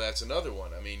 Yeah. So that's another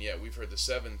one. I mean, yeah, we've heard the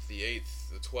 7th, the 8th,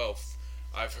 the 12th.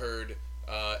 I've heard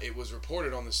it was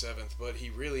reported on the 7th, but he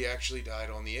really actually died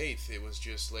on the 8th. It was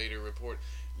just later report.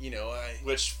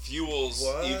 Which fuels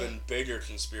What? even bigger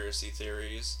conspiracy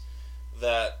theories.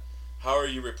 That how are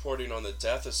you reporting on the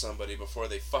death of somebody before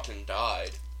they fucking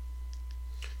died?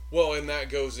 Well, and that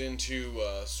goes into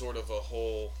sort of a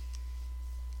whole.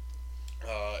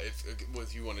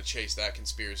 If you want to chase that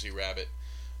conspiracy rabbit,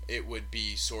 it would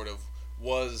be sort of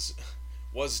was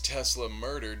Tesla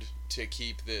murdered to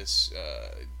keep this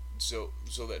so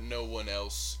that no one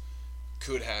else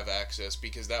could have access,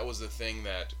 because that was the thing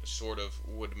that sort of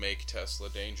would make Tesla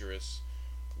dangerous,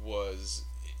 was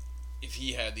if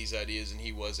he had these ideas and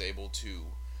he was able to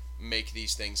make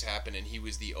these things happen and he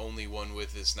was the only one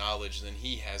with this knowledge, then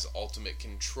he has ultimate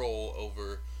control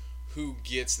over who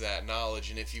gets that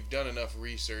knowledge. And if you've done enough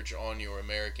research on your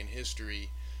American history,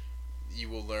 you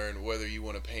will learn, whether you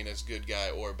want to paint as good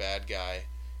guy or bad guy,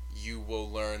 you will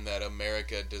learn that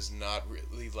America does not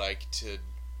really like to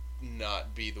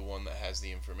not be the one that has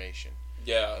the information.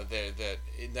 Yeah.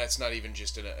 That's not even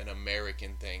just an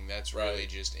American thing. That's really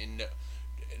just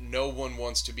no one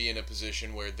wants to be in a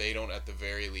position where they don't at the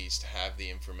very least have the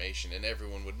information, and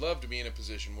everyone would love to be in a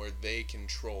position where they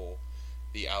control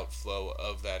the outflow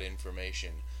of that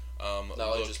information.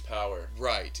 Knowledge is power.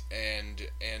 Right, and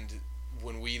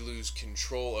when we lose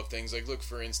control of things, like look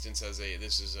for instance, this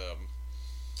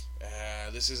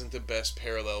isn't the best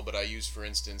parallel, but I use for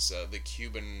instance the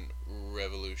Cuban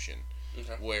Revolution,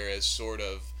 whereas sort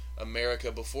of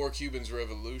America before the Cuban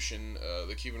Revolution,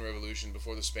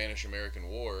 before the Spanish-American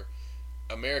War,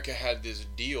 America had this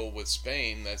deal with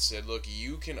Spain that said, look,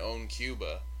 you can own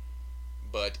Cuba,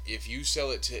 but if you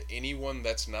sell it to anyone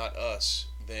that's not us,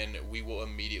 then we will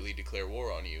immediately declare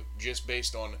war on you, just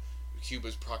based on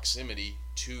Cuba's proximity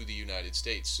to the United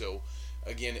States. So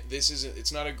again,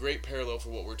 it's not a great parallel for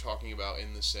what we're talking about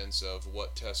in the sense of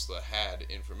what Tesla had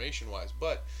information-wise,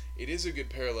 but it is a good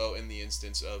parallel in the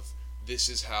instance of this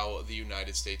is how the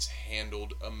United States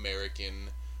handled American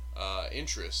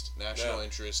national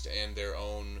interest, and their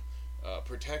own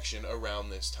protection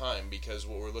around this time, because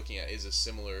what we're looking at is a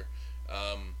similar,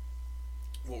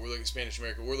 what we're looking at Spanish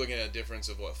America, we're looking at a difference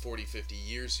of 40, 50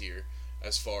 years here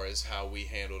as far as how we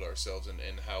handled ourselves and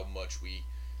how much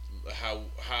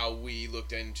how we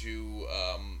looked into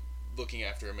looking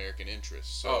after American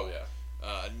interests. So,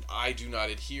 I do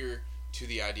not adhere to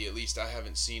the idea, at least I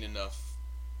haven't seen enough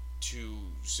to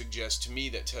suggest to me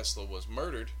that Tesla was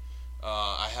murdered.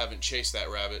 I haven't chased that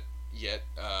rabbit yet.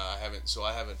 I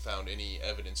haven't found any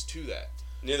evidence to that.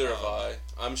 Neither have I.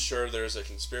 I'm sure there's a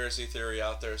conspiracy theory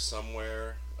out there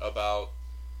somewhere about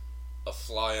a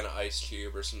fly in an ice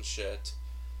cube or some shit.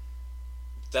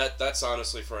 That's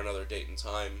honestly for another date and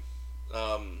time.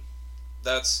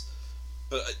 But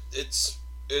it's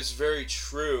very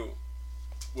true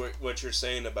what you're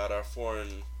saying about our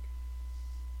foreign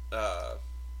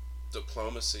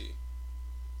diplomacy,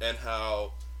 and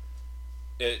how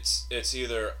it's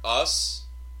either us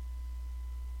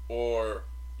or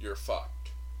you're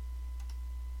fucked.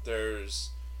 There's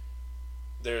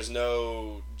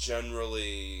no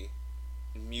generally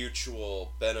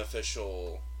mutual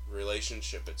beneficial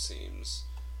relationship, it seems.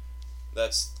 There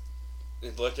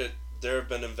have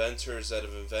been inventors that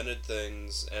have invented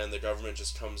things, and the government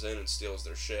just comes in and steals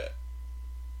their shit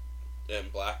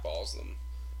and blackballs them.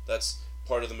 That's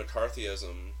part of the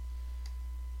McCarthyism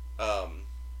of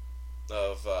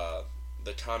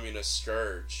the communist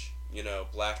scourge,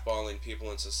 blackballing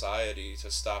people in society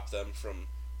to stop them from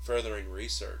furthering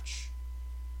research.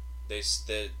 The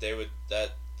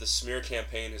smear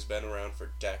campaign has been around for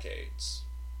decades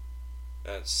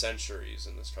and centuries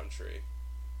in this country,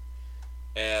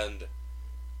 and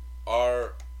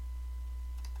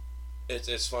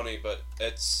it's funny, but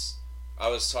I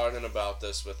was talking about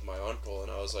this with my uncle,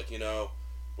 and I was like,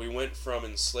 we went from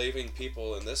enslaving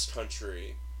people in this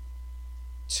country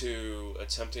to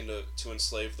attempting to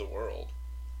enslave the world.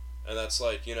 And that's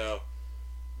like,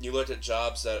 you look at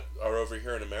jobs that are over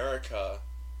here in America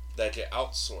that get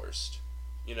outsourced,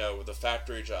 the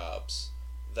factory jobs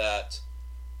that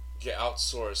get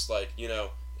outsourced. Like,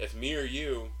 if me or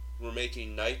you were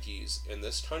making Nikes in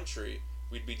this country,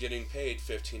 we'd be getting paid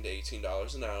 $15 to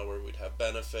 $18 an hour, we'd have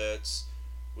benefits,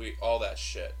 all that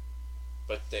shit.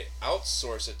 But they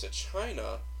outsource it to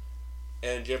China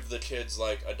and give the kids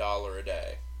like $1 a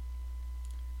day.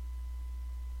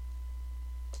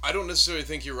 I don't necessarily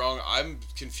think you're wrong. I'm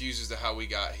confused as to how we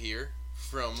got here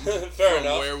from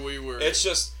where we were. It's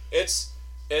just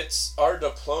our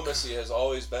diplomacy has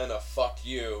always been a fuck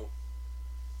you,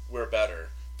 we're better.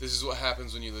 This is what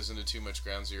happens when you listen to too much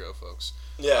Ground Zero, folks.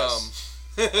 Yes.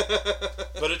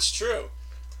 But it's true.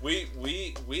 We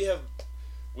have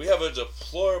a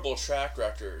deplorable track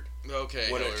record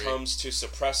when it comes to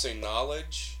suppressing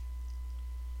knowledge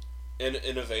and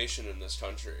innovation in this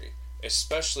country,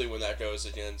 especially when that goes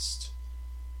against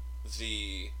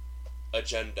the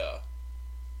agenda.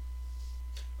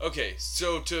 Okay,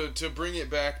 so to bring it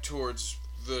back towards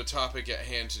the topic at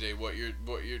hand today,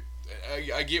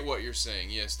 I get what you're saying.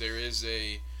 Yes, there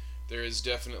is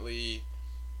definitely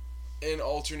an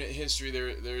alternate history.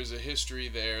 There is a history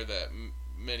there that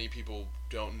many people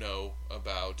don't know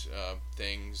about,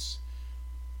 things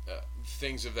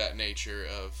of that nature,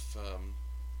 of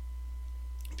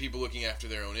people looking after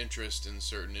their own interest in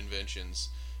certain inventions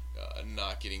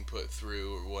not getting put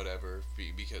through or whatever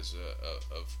because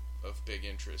of big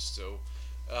interest. So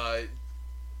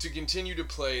to continue to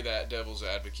play that devil's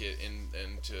advocate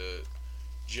and to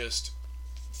just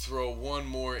throw one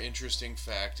more interesting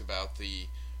fact about the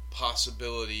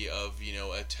possibility of,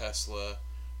 a Tesla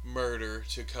murder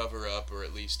to cover up, or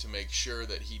at least to make sure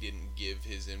that he didn't give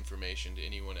his information to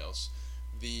anyone else.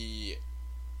 The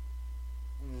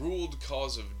ruled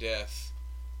cause of death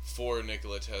for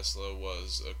Nikola Tesla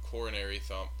was a coronary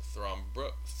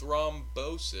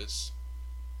thrombosis.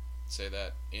 Say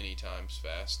that any times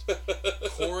fast.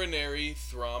 Coronary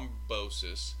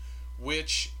thrombosis,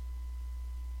 which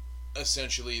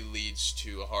essentially leads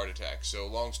to a heart attack. So,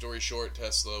 long story short,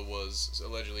 Tesla was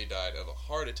allegedly died of a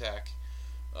heart attack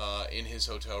in his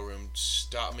hotel room.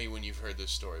 Stop me when you've heard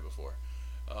this story before.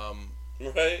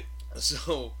 Right.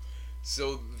 So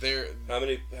there. How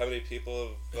many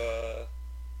people have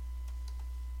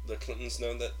the Clintons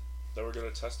known that were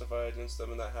going to testify against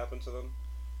them, and that happened to them?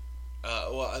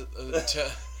 I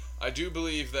do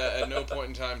believe that at no point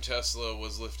in time Tesla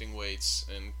was lifting weights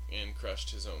and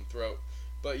crushed his own throat.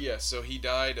 But yes, so he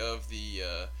died of the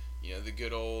the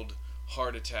good old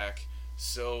heart attack.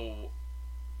 So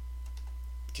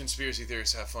conspiracy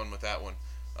theorists have fun with that one.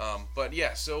 But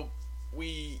yeah, so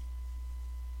we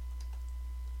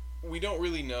don't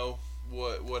really know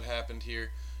what happened here.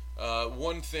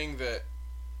 One thing that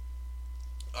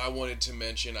I wanted to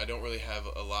mention, I don't really have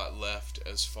a lot left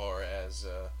as far as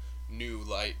new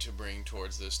light to bring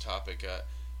towards this topic.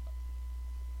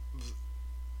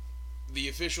 The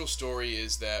official story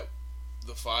is that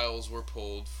the files were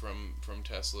pulled from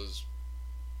Tesla's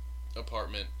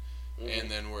apartment,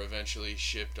 and then were eventually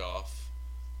shipped off.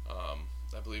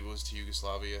 I believe it was to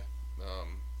Yugoslavia.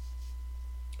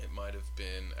 It might have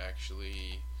been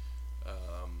actually.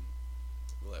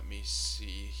 Let me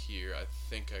see here. I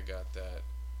think I got that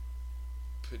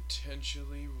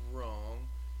potentially wrong.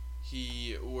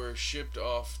 He were shipped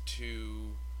off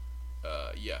to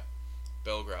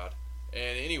Belgrade.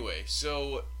 And anyway,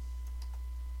 so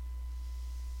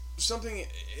an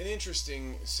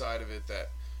interesting side of it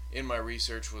that in my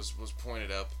research was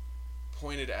pointed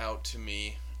out to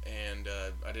me, and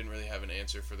I didn't really have an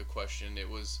answer for the question. It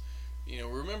was,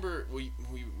 remember, we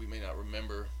may not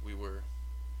remember, we were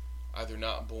either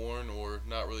not born or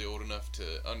not really old enough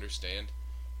to understand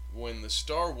when the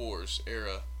Star Wars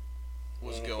era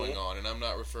was going on, and I'm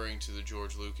not referring to the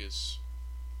George Lucas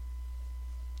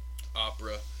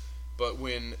opera, but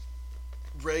when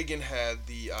Reagan had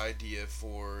the idea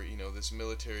for, this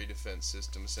military defense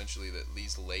system, essentially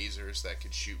these lasers that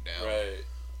could shoot down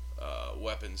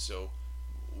weapons. So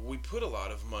we put a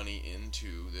lot of money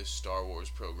into this Star Wars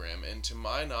program, and to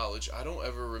my knowledge, I don't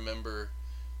ever remember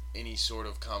any sort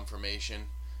of confirmation.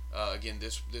 Again,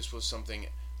 this was something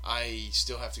I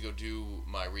still have to go do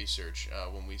my research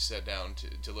when we sat down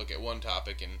to look at one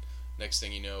topic, and next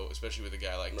thing you know, especially with a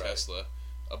guy like Tesla,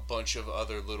 a bunch of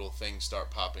other little things start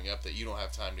popping up that you don't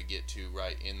have time to get to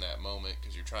right in that moment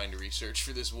because you're trying to research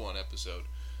for this one episode.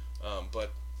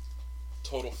 But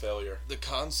total failure. The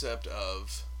concept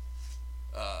of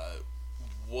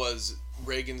was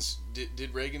Reagan's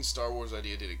did Reagan's Star Wars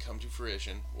idea, did it come to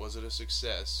fruition? Was it a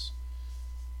success?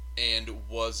 And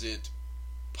was it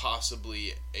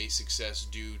possibly a success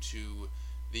due to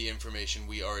the information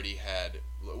we already had?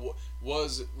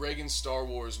 Was Reagan's Star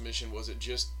Wars mission,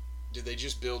 did they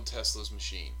just build Tesla's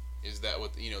machine? Is that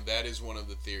what, that is one of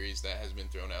the theories that has been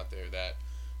thrown out there, that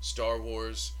Star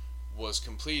Wars was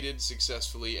completed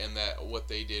successfully, and that what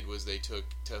they did was they took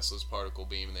Tesla's particle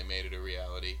beam and they made it a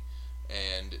reality,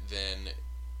 and then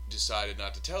decided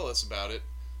not to tell us about it.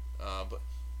 But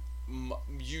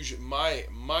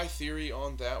my theory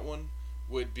on that one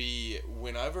would be,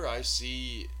 whenever I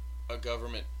see a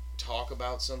government talk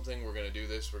about something, we're going to do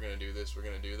this, we're going to do this, we're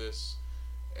going to do this,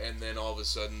 and then all of a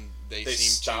sudden they seem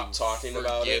stop to talking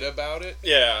forget about it.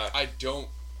 Yeah. I don't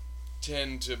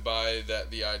tend to buy that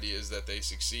the idea is that they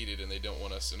succeeded and they don't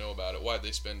want us to know about it. Why'd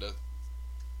they spend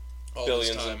all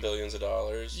billions this time? and billions of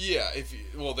dollars. Yeah,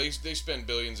 they spend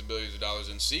billions and billions of dollars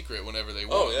in secret whenever they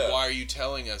Oh, want. yeah. Why are you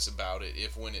telling us about it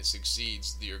if when it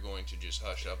succeeds you're going to just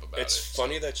hush up about it? It's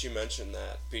funny that you mentioned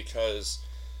that because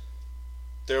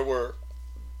there were,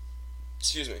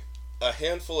 a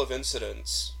handful of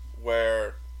incidents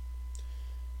where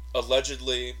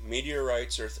allegedly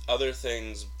meteorites or other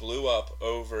things blew up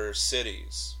over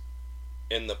cities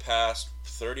in the past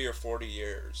 30 or 40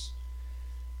 years.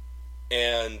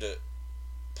 And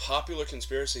popular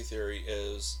conspiracy theory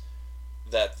is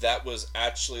that was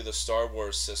actually the Star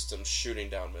Wars system shooting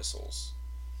down missiles.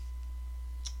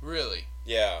 Really?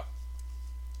 Yeah.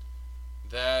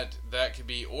 That could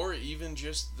be, or even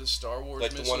just the Star Wars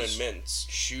Like the one in missiles Minsk.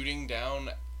 shooting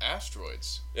down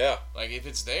asteroids. Yeah. Like, if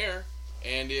it's there,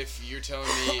 and if you're telling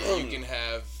me you can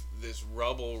have this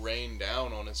rubble rain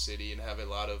down on a city and have a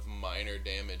lot of minor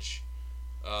damage,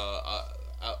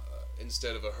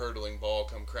 instead of a hurtling ball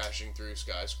come crashing through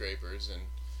skyscrapers and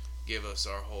give us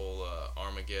our whole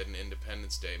Armageddon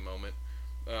Independence Day moment,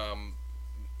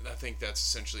 I think that's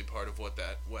essentially part of what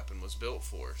that weapon was built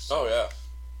for. So Oh, yeah.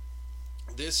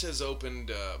 this has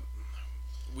opened,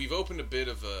 we've opened a bit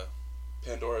of a...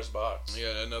 Pandora's box.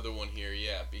 Yeah, another one here,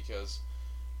 yeah, because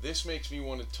this makes me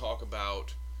want to talk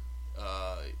about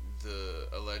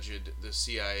the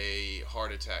CIA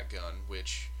heart attack gun,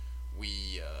 which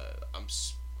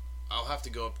I'll have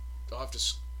to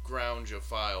scrounge a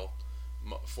file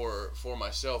for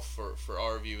myself for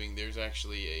our viewing. There's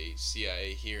actually a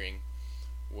CIA hearing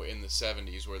in the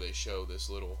 70s where they show this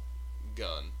little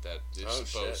gun that is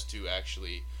supposed to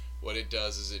actually, what it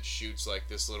does is it shoots like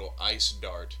this little ice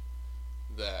dart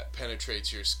that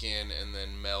penetrates your skin and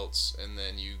then melts, and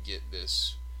then you get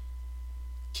this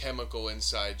chemical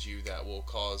inside you that will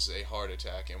cause a heart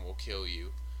attack and will kill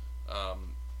you.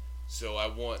 So I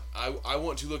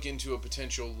want to look into a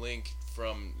potential link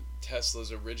from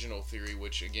Tesla's original theory,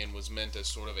 which again was meant as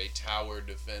sort of a tower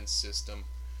defense system.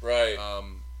 Right.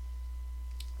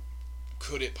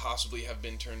 Could it possibly have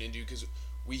been turned into, because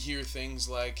we hear things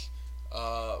like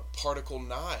particle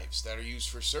knives that are used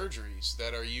for surgeries,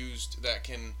 that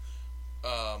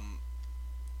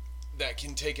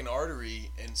can take an artery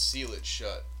and seal it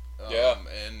shut. Yeah.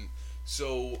 And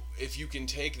so if you can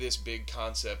take this big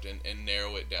concept and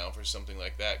narrow it down for something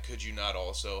like that, could you not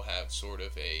also have sort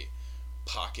of a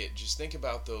pocket? Just think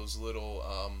about those little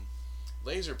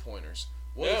laser pointers.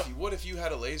 What if you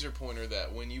had a laser pointer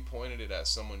that when you pointed it at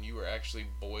someone, you were actually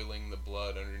boiling the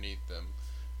blood underneath them?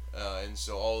 And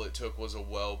so all it took was a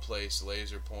well-placed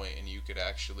laser point, and you could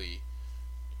actually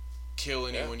kill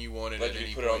anyone you wanted like at you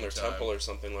any put point it on their temple or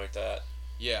something like that.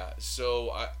 Yeah,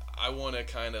 so I want to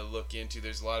kind of look into,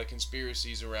 there's a lot of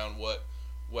conspiracies around what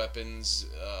weapons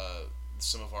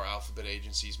some of our alphabet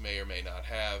agencies may or may not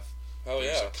have.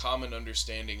 There's a common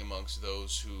understanding amongst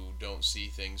those who don't see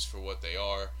things for what they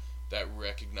are, that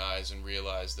recognize and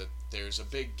realize that there's a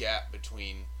big gap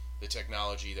between the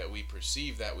technology that we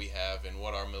perceive that we have and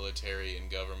what our military and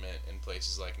government and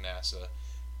places like NASA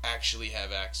actually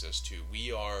have access to.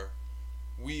 We are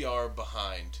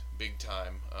behind big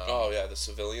time. The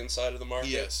civilian side of the market.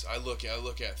 Yes, I look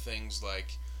at things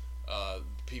like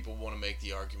people want to make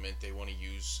the argument they want to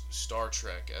use Star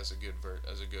Trek as a good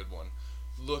one.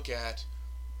 Look at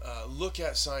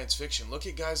science fiction. Look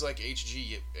at guys like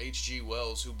H.G.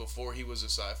 Wells, who before he was a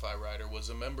sci-fi writer was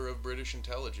a member of British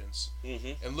intelligence.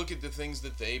 Mm-hmm. And look at the things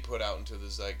that they put out into the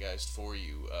zeitgeist for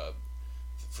you.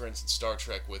 For instance, Star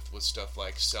Trek with stuff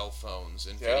like cell phones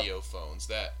and video phones.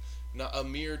 That not a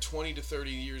mere 20 to 30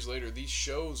 years later, these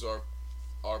shows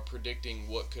are predicting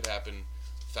what could happen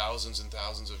thousands and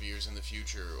thousands of years in the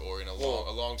future, or in a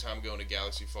long time ago in a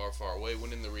galaxy far, far away.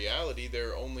 When in the reality,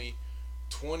 they're only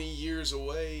 20 years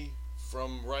away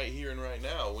from right here and right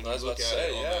now when you look at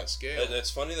it on that scale. It's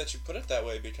funny that you put it that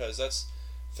way, because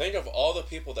think of all the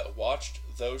people that watched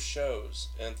those shows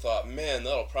and thought, man,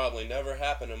 that'll probably never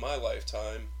happen in my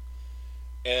lifetime.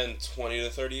 And 20 to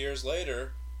 30 years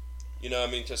later,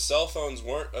 because cell phones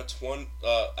weren't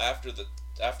after the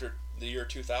year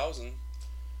 2000.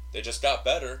 They just got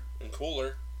better and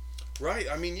cooler. Right.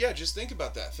 I mean, yeah, just think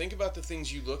about that. Think about the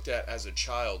things you looked at as a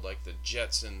child, like the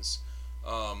Jetsons.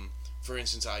 For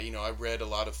instance, I read a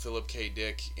lot of Philip K.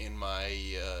 Dick in my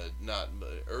not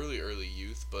early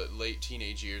youth, but late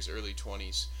teenage years, early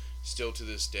 20s. Still to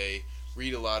this day,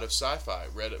 read a lot of sci-fi.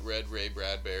 Read Ray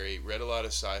Bradbury. Read a lot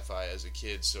of sci-fi as a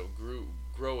kid. So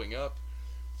growing up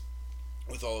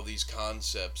with all of these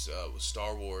concepts, with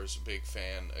Star Wars, big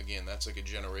fan. Again, that's like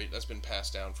that's been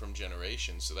passed down from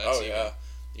generations. So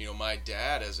my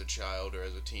dad as a child or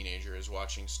as a teenager is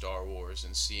watching Star Wars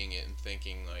and seeing it and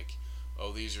thinking like,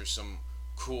 oh, these are some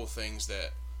cool things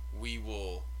that we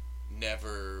will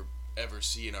never ever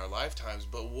see in our lifetimes.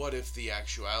 But what if the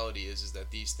actuality is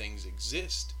that these things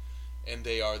exist and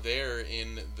they are there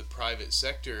in the private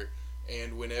sector?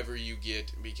 And whenever you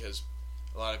get, because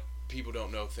a lot of people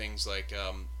don't know things like,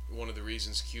 one of the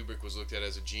reasons Kubrick was looked at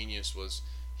as a genius was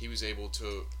he was able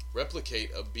to replicate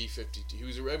a B-52. He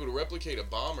was able to replicate a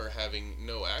bomber having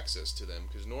no access to them,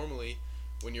 because normally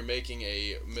when you're making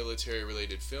a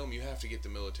military-related film, you have to get the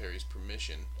military's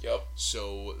permission. Yep.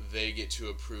 So they get to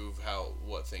approve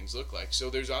what things look like.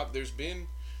 So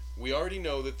we already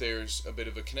know that there's a bit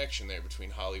of a connection there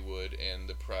between Hollywood and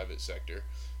the private sector.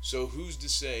 So who's to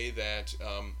say that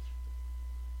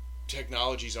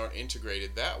technologies aren't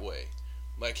integrated that way?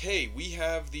 Like, hey, we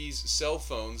have these cell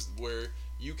phones where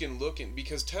you can look in,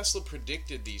 because Tesla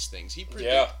predicted these things.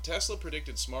 Tesla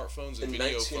predicted smartphones and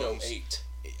video phones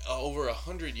over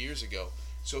 100 years ago.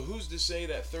 So who's to say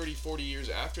that 30, 40 years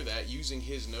after that, using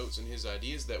his notes and his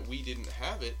ideas, that we didn't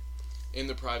have it in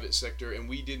the private sector,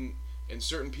 and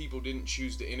certain people didn't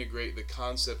choose to integrate the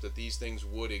concept that these things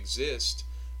would exist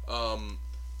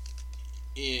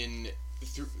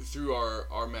through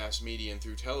our mass media and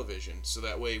through television. So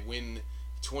that way, when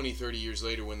 20, 30 years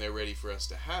later, when they're ready for us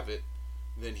to have it,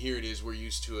 then here it is, we're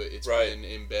used to it, it's been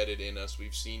embedded in us,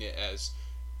 we've seen it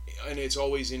and it's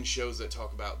always in shows that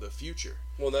talk about the future.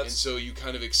 And so you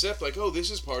kind of accept, like, oh, this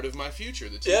is part of my future.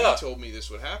 The TV told me this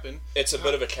would happen. It's a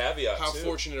bit of a caveat, How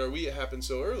fortunate are we it happened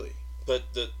so early? But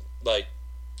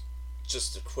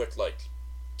just a quick,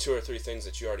 2 or 3 things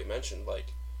that you already mentioned.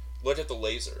 Look at the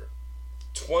laser.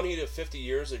 20 to 50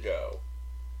 years ago,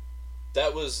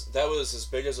 that was as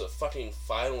big as a fucking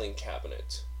filing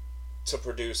cabinet to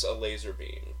produce a laser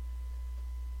beam.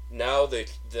 Now they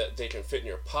can fit in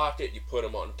your pocket. You put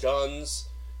them on guns,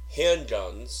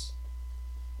 handguns.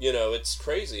 It's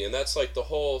crazy, and that's the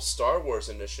whole Star Wars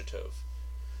initiative.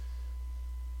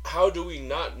 How do we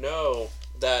not know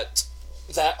that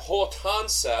whole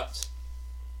concept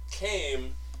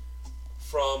came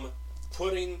from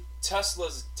putting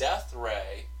Tesla's death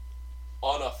ray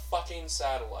on a fucking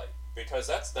satellite? Because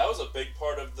that was a big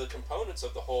part of the components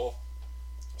of the whole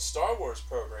Star Wars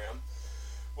program,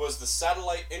 was the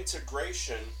satellite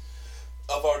integration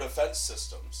of our defense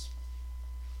systems.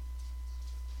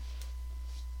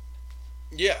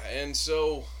 Yeah, and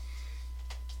so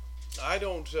I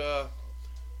don't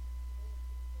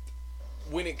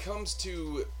when it comes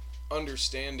to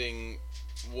understanding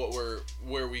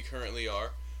where we currently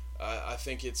are, I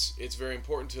think it's very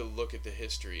important to look at the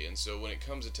history. And so when it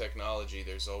comes to technology,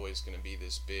 there's always going to be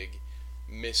this big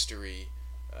mystery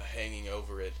hanging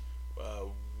over it.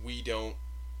 We don't,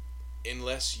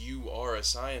 unless you are a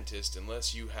scientist,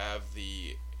 unless you have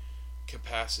the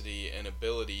capacity and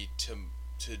ability to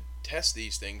test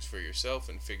these things for yourself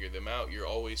and figure them out, you're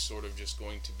always sort of just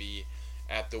going to be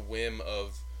at the whim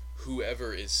of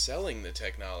whoever is selling the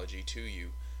technology to you,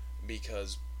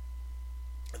 because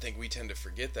I think we tend to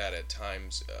forget that at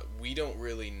times. We don't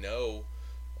really know.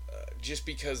 Just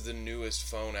because the newest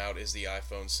phone out is the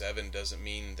iPhone 7 doesn't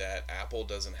mean that Apple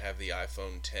doesn't have the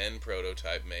iPhone 10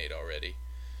 prototype made already.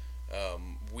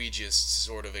 We just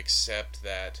sort of accept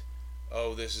that,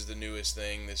 oh, this is the newest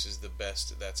thing, this is the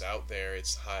best that's out there,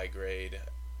 it's high grade,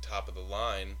 top of the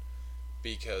line,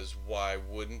 because why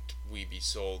wouldn't we be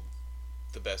sold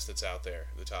the best that's out there,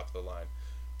 the top of the line?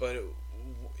 But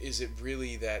is it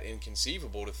really that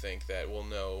inconceivable to think that, well,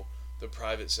 no, the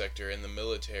private sector and the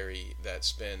military that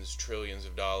spends trillions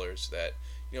of dollars, that,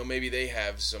 maybe they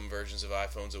have some versions of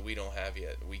iPhones that we don't have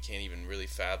yet. We can't even really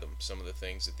fathom some of the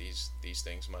things that these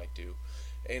things might do.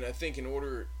 And I think in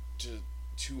order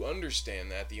to understand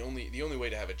that, the only way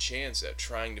to have a chance at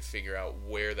trying to figure out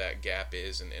where that gap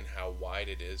is and how wide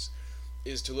it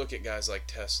is to look at guys like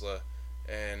Tesla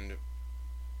and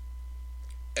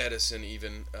Edison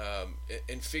even,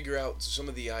 and figure out some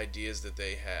of the ideas that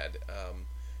they had,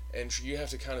 and you have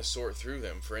to kind of sort through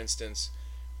them. For instance,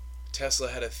 Tesla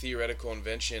had a theoretical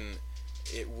invention,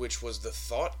 which was the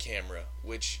thought camera,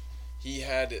 which he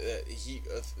had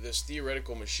this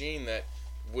theoretical machine that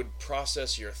would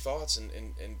process your thoughts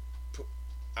and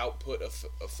output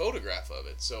a photograph of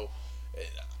it. So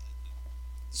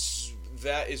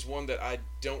that is one that I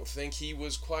don't think he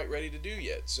was quite ready to do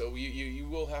yet. So you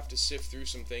will have to sift through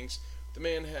some things. The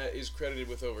man is credited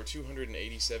with over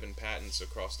 287 patents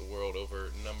across the world over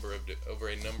a number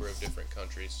of different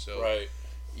countries. So right.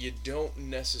 You don't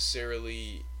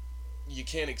necessarily, you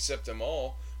can't accept them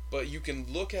all, but you can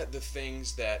look at the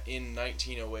things that in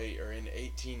 1908 or in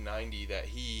 1890 that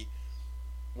he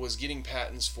was getting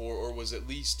patents for, or was at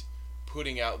least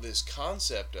putting out this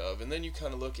concept of. And then you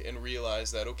kind of look and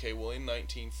realize that, okay, well, in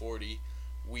 1940,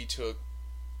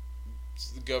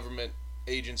 the government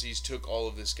agencies took all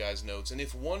of this guy's notes. And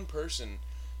if one person,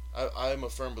 I'm a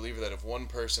firm believer that if one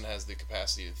person has the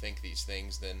capacity to think these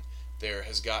things, then there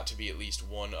has got to be at least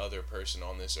one other person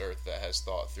on this earth that has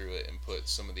thought through it and put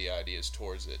some of the ideas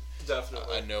towards it.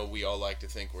 Definitely. I know we all like to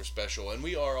think we're special, and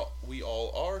we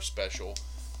all are special,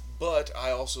 but I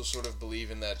also sort of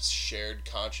believe in that shared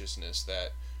consciousness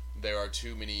that there are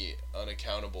too many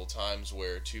unaccountable times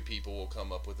where two people will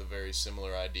come up with a very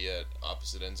similar idea at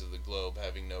opposite ends of the globe,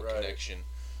 having no Right. connection.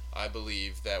 I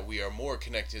believe that we are more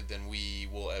connected than we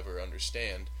will ever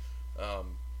understand.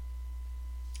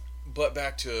 But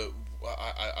back to,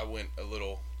 I went on a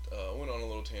little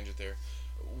tangent there.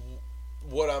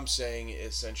 What I'm saying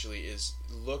essentially is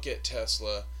look at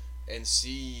Tesla and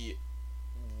see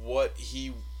what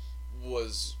he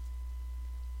was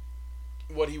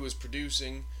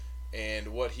producing and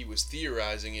what he was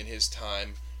theorizing in his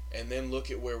time, and then look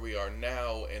at where we are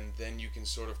now, and then you can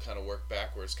sort of kind of work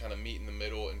backwards, kind of meet in the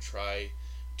middle, and try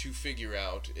to figure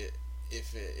out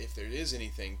if there is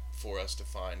anything for us to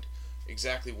find,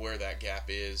 exactly where that gap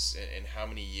is, and how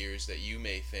many years that you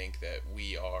may think that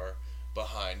we are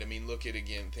behind. I mean, look at,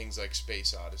 again, things like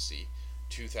Space Odyssey,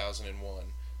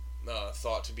 2001,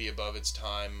 thought to be above its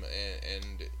time,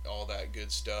 and all that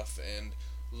good stuff, and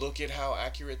look at how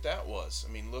accurate that was.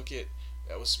 I mean,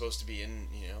 that was supposed to be in,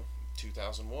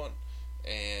 2001,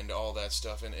 and all that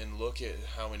stuff, and look at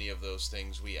how many of those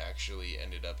things we actually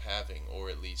ended up having, or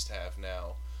at least have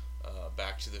now.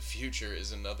 Back to the Future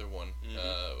is another one,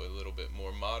 a little bit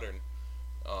more modern.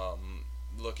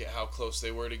 Look at how close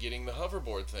they were to getting the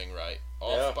hoverboard thing right,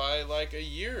 off by like a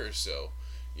year or so.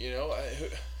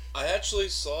 I actually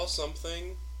saw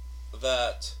something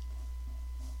that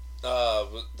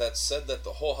that said that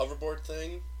the whole hoverboard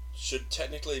thing should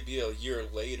technically be a year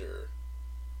later,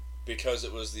 because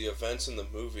it was the events in the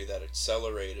movie that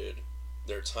accelerated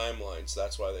their timelines.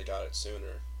 That's why they got it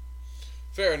sooner.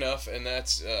 Fair enough, and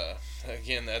that's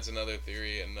again, that's another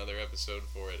theory, another episode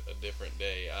for it, a different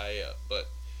day. But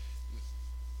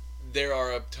there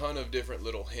are a ton of different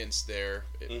little hints there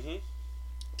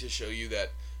to show you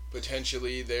that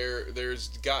potentially there's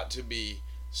got to be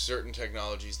certain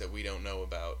technologies that we don't know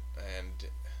about, and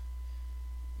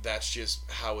that's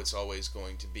just how it's always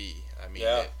going to be. I mean,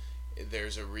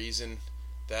 there's a reason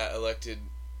that elected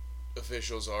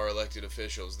officials are elected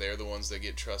officials. They're the ones that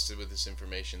get trusted with this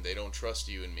information. They don't trust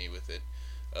you and me with it.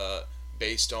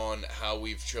 Based on how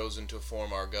we've chosen to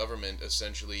form our government,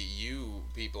 essentially, you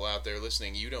people out there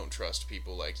listening, you don't trust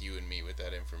people like you and me with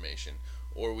that information,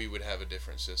 or we would have a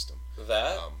different system.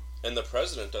 And the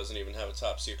president doesn't even have a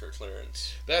top secret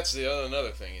clearance. That's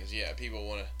another thing is, people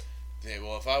want to say,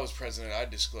 well, if I was president, I'd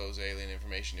disclose alien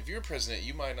information. If you're president,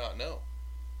 you might not know.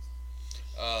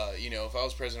 If I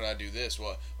was president, I'd do this.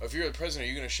 Well, if you're the president,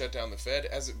 are you going to shut down the Fed?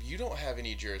 You don't have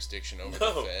any jurisdiction over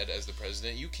the Fed as the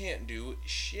president. You can't do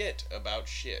shit about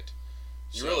shit.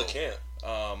 You really can't.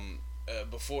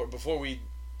 Before we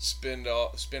spin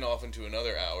off into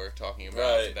another hour talking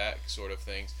about that sort of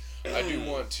things, I do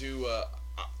want to.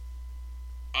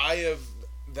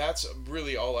 That's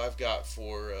really all I've got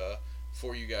for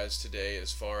you guys today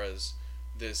as far as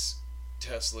this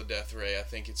Tesla death ray. I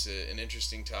think it's an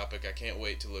interesting topic. I can't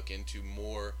wait to look into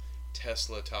more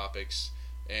Tesla topics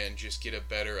and just get a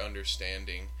better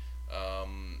understanding.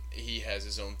 He has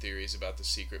his own theories about the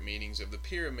secret meanings of the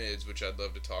pyramids, which I'd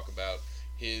love to talk about.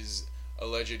 His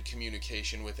alleged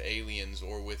communication with aliens,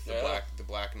 or with the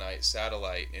Black Knight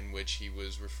satellite, in which he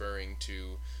was referring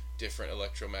to different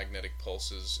electromagnetic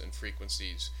pulses and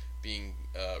frequencies being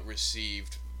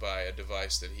received by a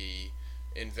device that he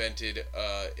invented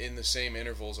in the same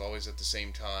intervals, always at the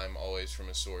same time, always from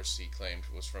a source he claimed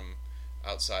was from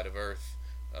outside of Earth.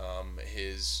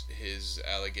 His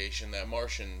allegation that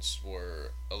Martians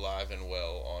were alive and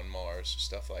well on Mars,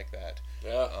 stuff like that.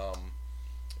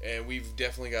 And we've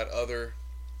definitely got other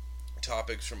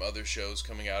topics from other shows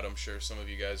coming out. I'm sure some of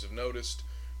you guys have noticed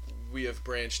we have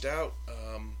branched out,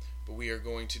 but we are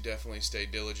going to definitely stay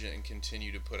diligent and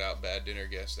continue to put out Bad Dinner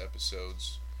Guest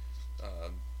episodes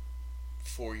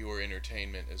for your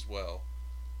entertainment as well.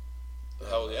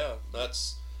 Hell yeah.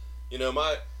 That's,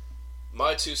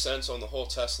 my 2 cents on the whole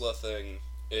Tesla thing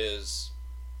is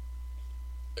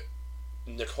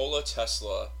Nikola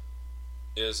Tesla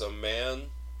is a man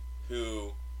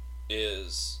who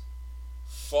is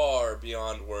far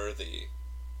beyond worthy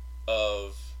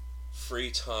of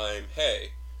free time.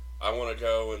 Hey, I want to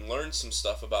go and learn some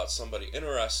stuff about somebody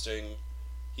interesting.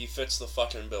 He fits the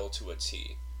fucking bill to a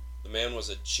T. The man was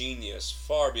a genius,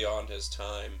 far beyond his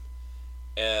time,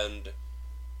 and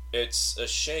it's a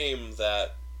shame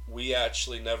that we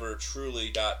actually never truly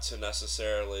got to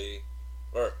necessarily,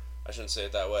 or I shouldn't say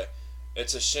it that way.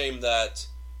 It's a shame that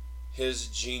his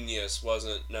genius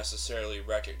wasn't necessarily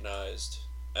recognized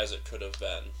as it could have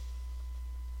been.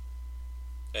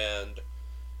 And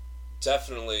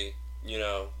definitely,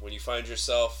 when you find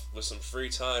yourself with some free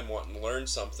time wanting to learn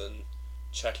something,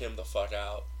 check him the fuck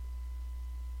out.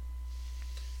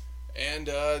 And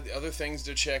other things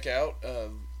to check out,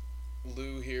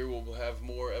 Lou here will have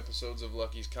more episodes of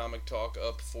Lucky's Comic Talk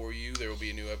up for you. There will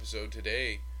be a new episode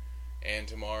today and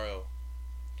tomorrow.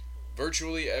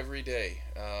 Virtually every day.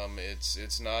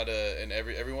 It's not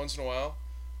every once in a while.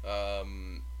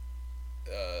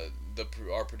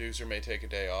 Our producer may take a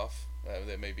day off.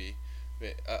 That may be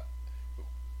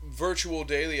virtual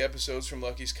daily episodes from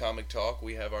Lucky's Comic Talk.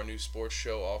 We have our new sports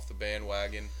show, Off the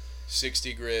Bandwagon.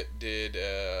 60 Grit did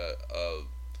a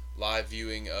live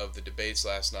viewing of the debates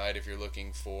last night. If you're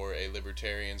looking for a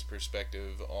libertarian's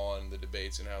perspective on the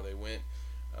debates and how they went,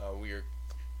 we are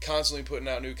constantly putting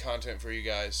out new content for you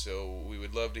guys, so we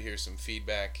would love to hear some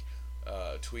feedback.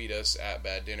 Tweet us at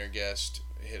Bad Dinner Guest.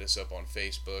 Hit us up on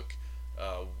Facebook.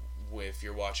 If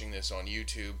you're watching this on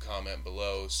YouTube, comment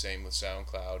below. Same with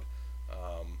SoundCloud.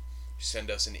 Send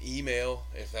us an email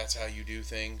if that's how you do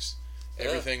things. Yeah.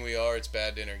 Everything we are, it's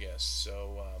Bad Dinner Guests.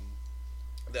 So,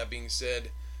 that being said,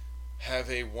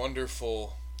 have a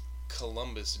wonderful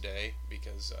Columbus Day,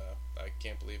 because I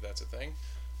can't believe that's a thing.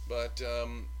 But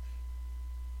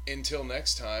until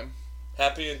next time,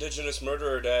 Happy Indigenous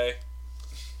Murderer Day.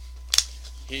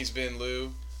 He's been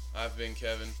Lou. I've been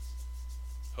Kevin.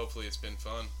 Hopefully it's been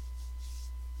fun.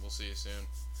 We'll see you soon.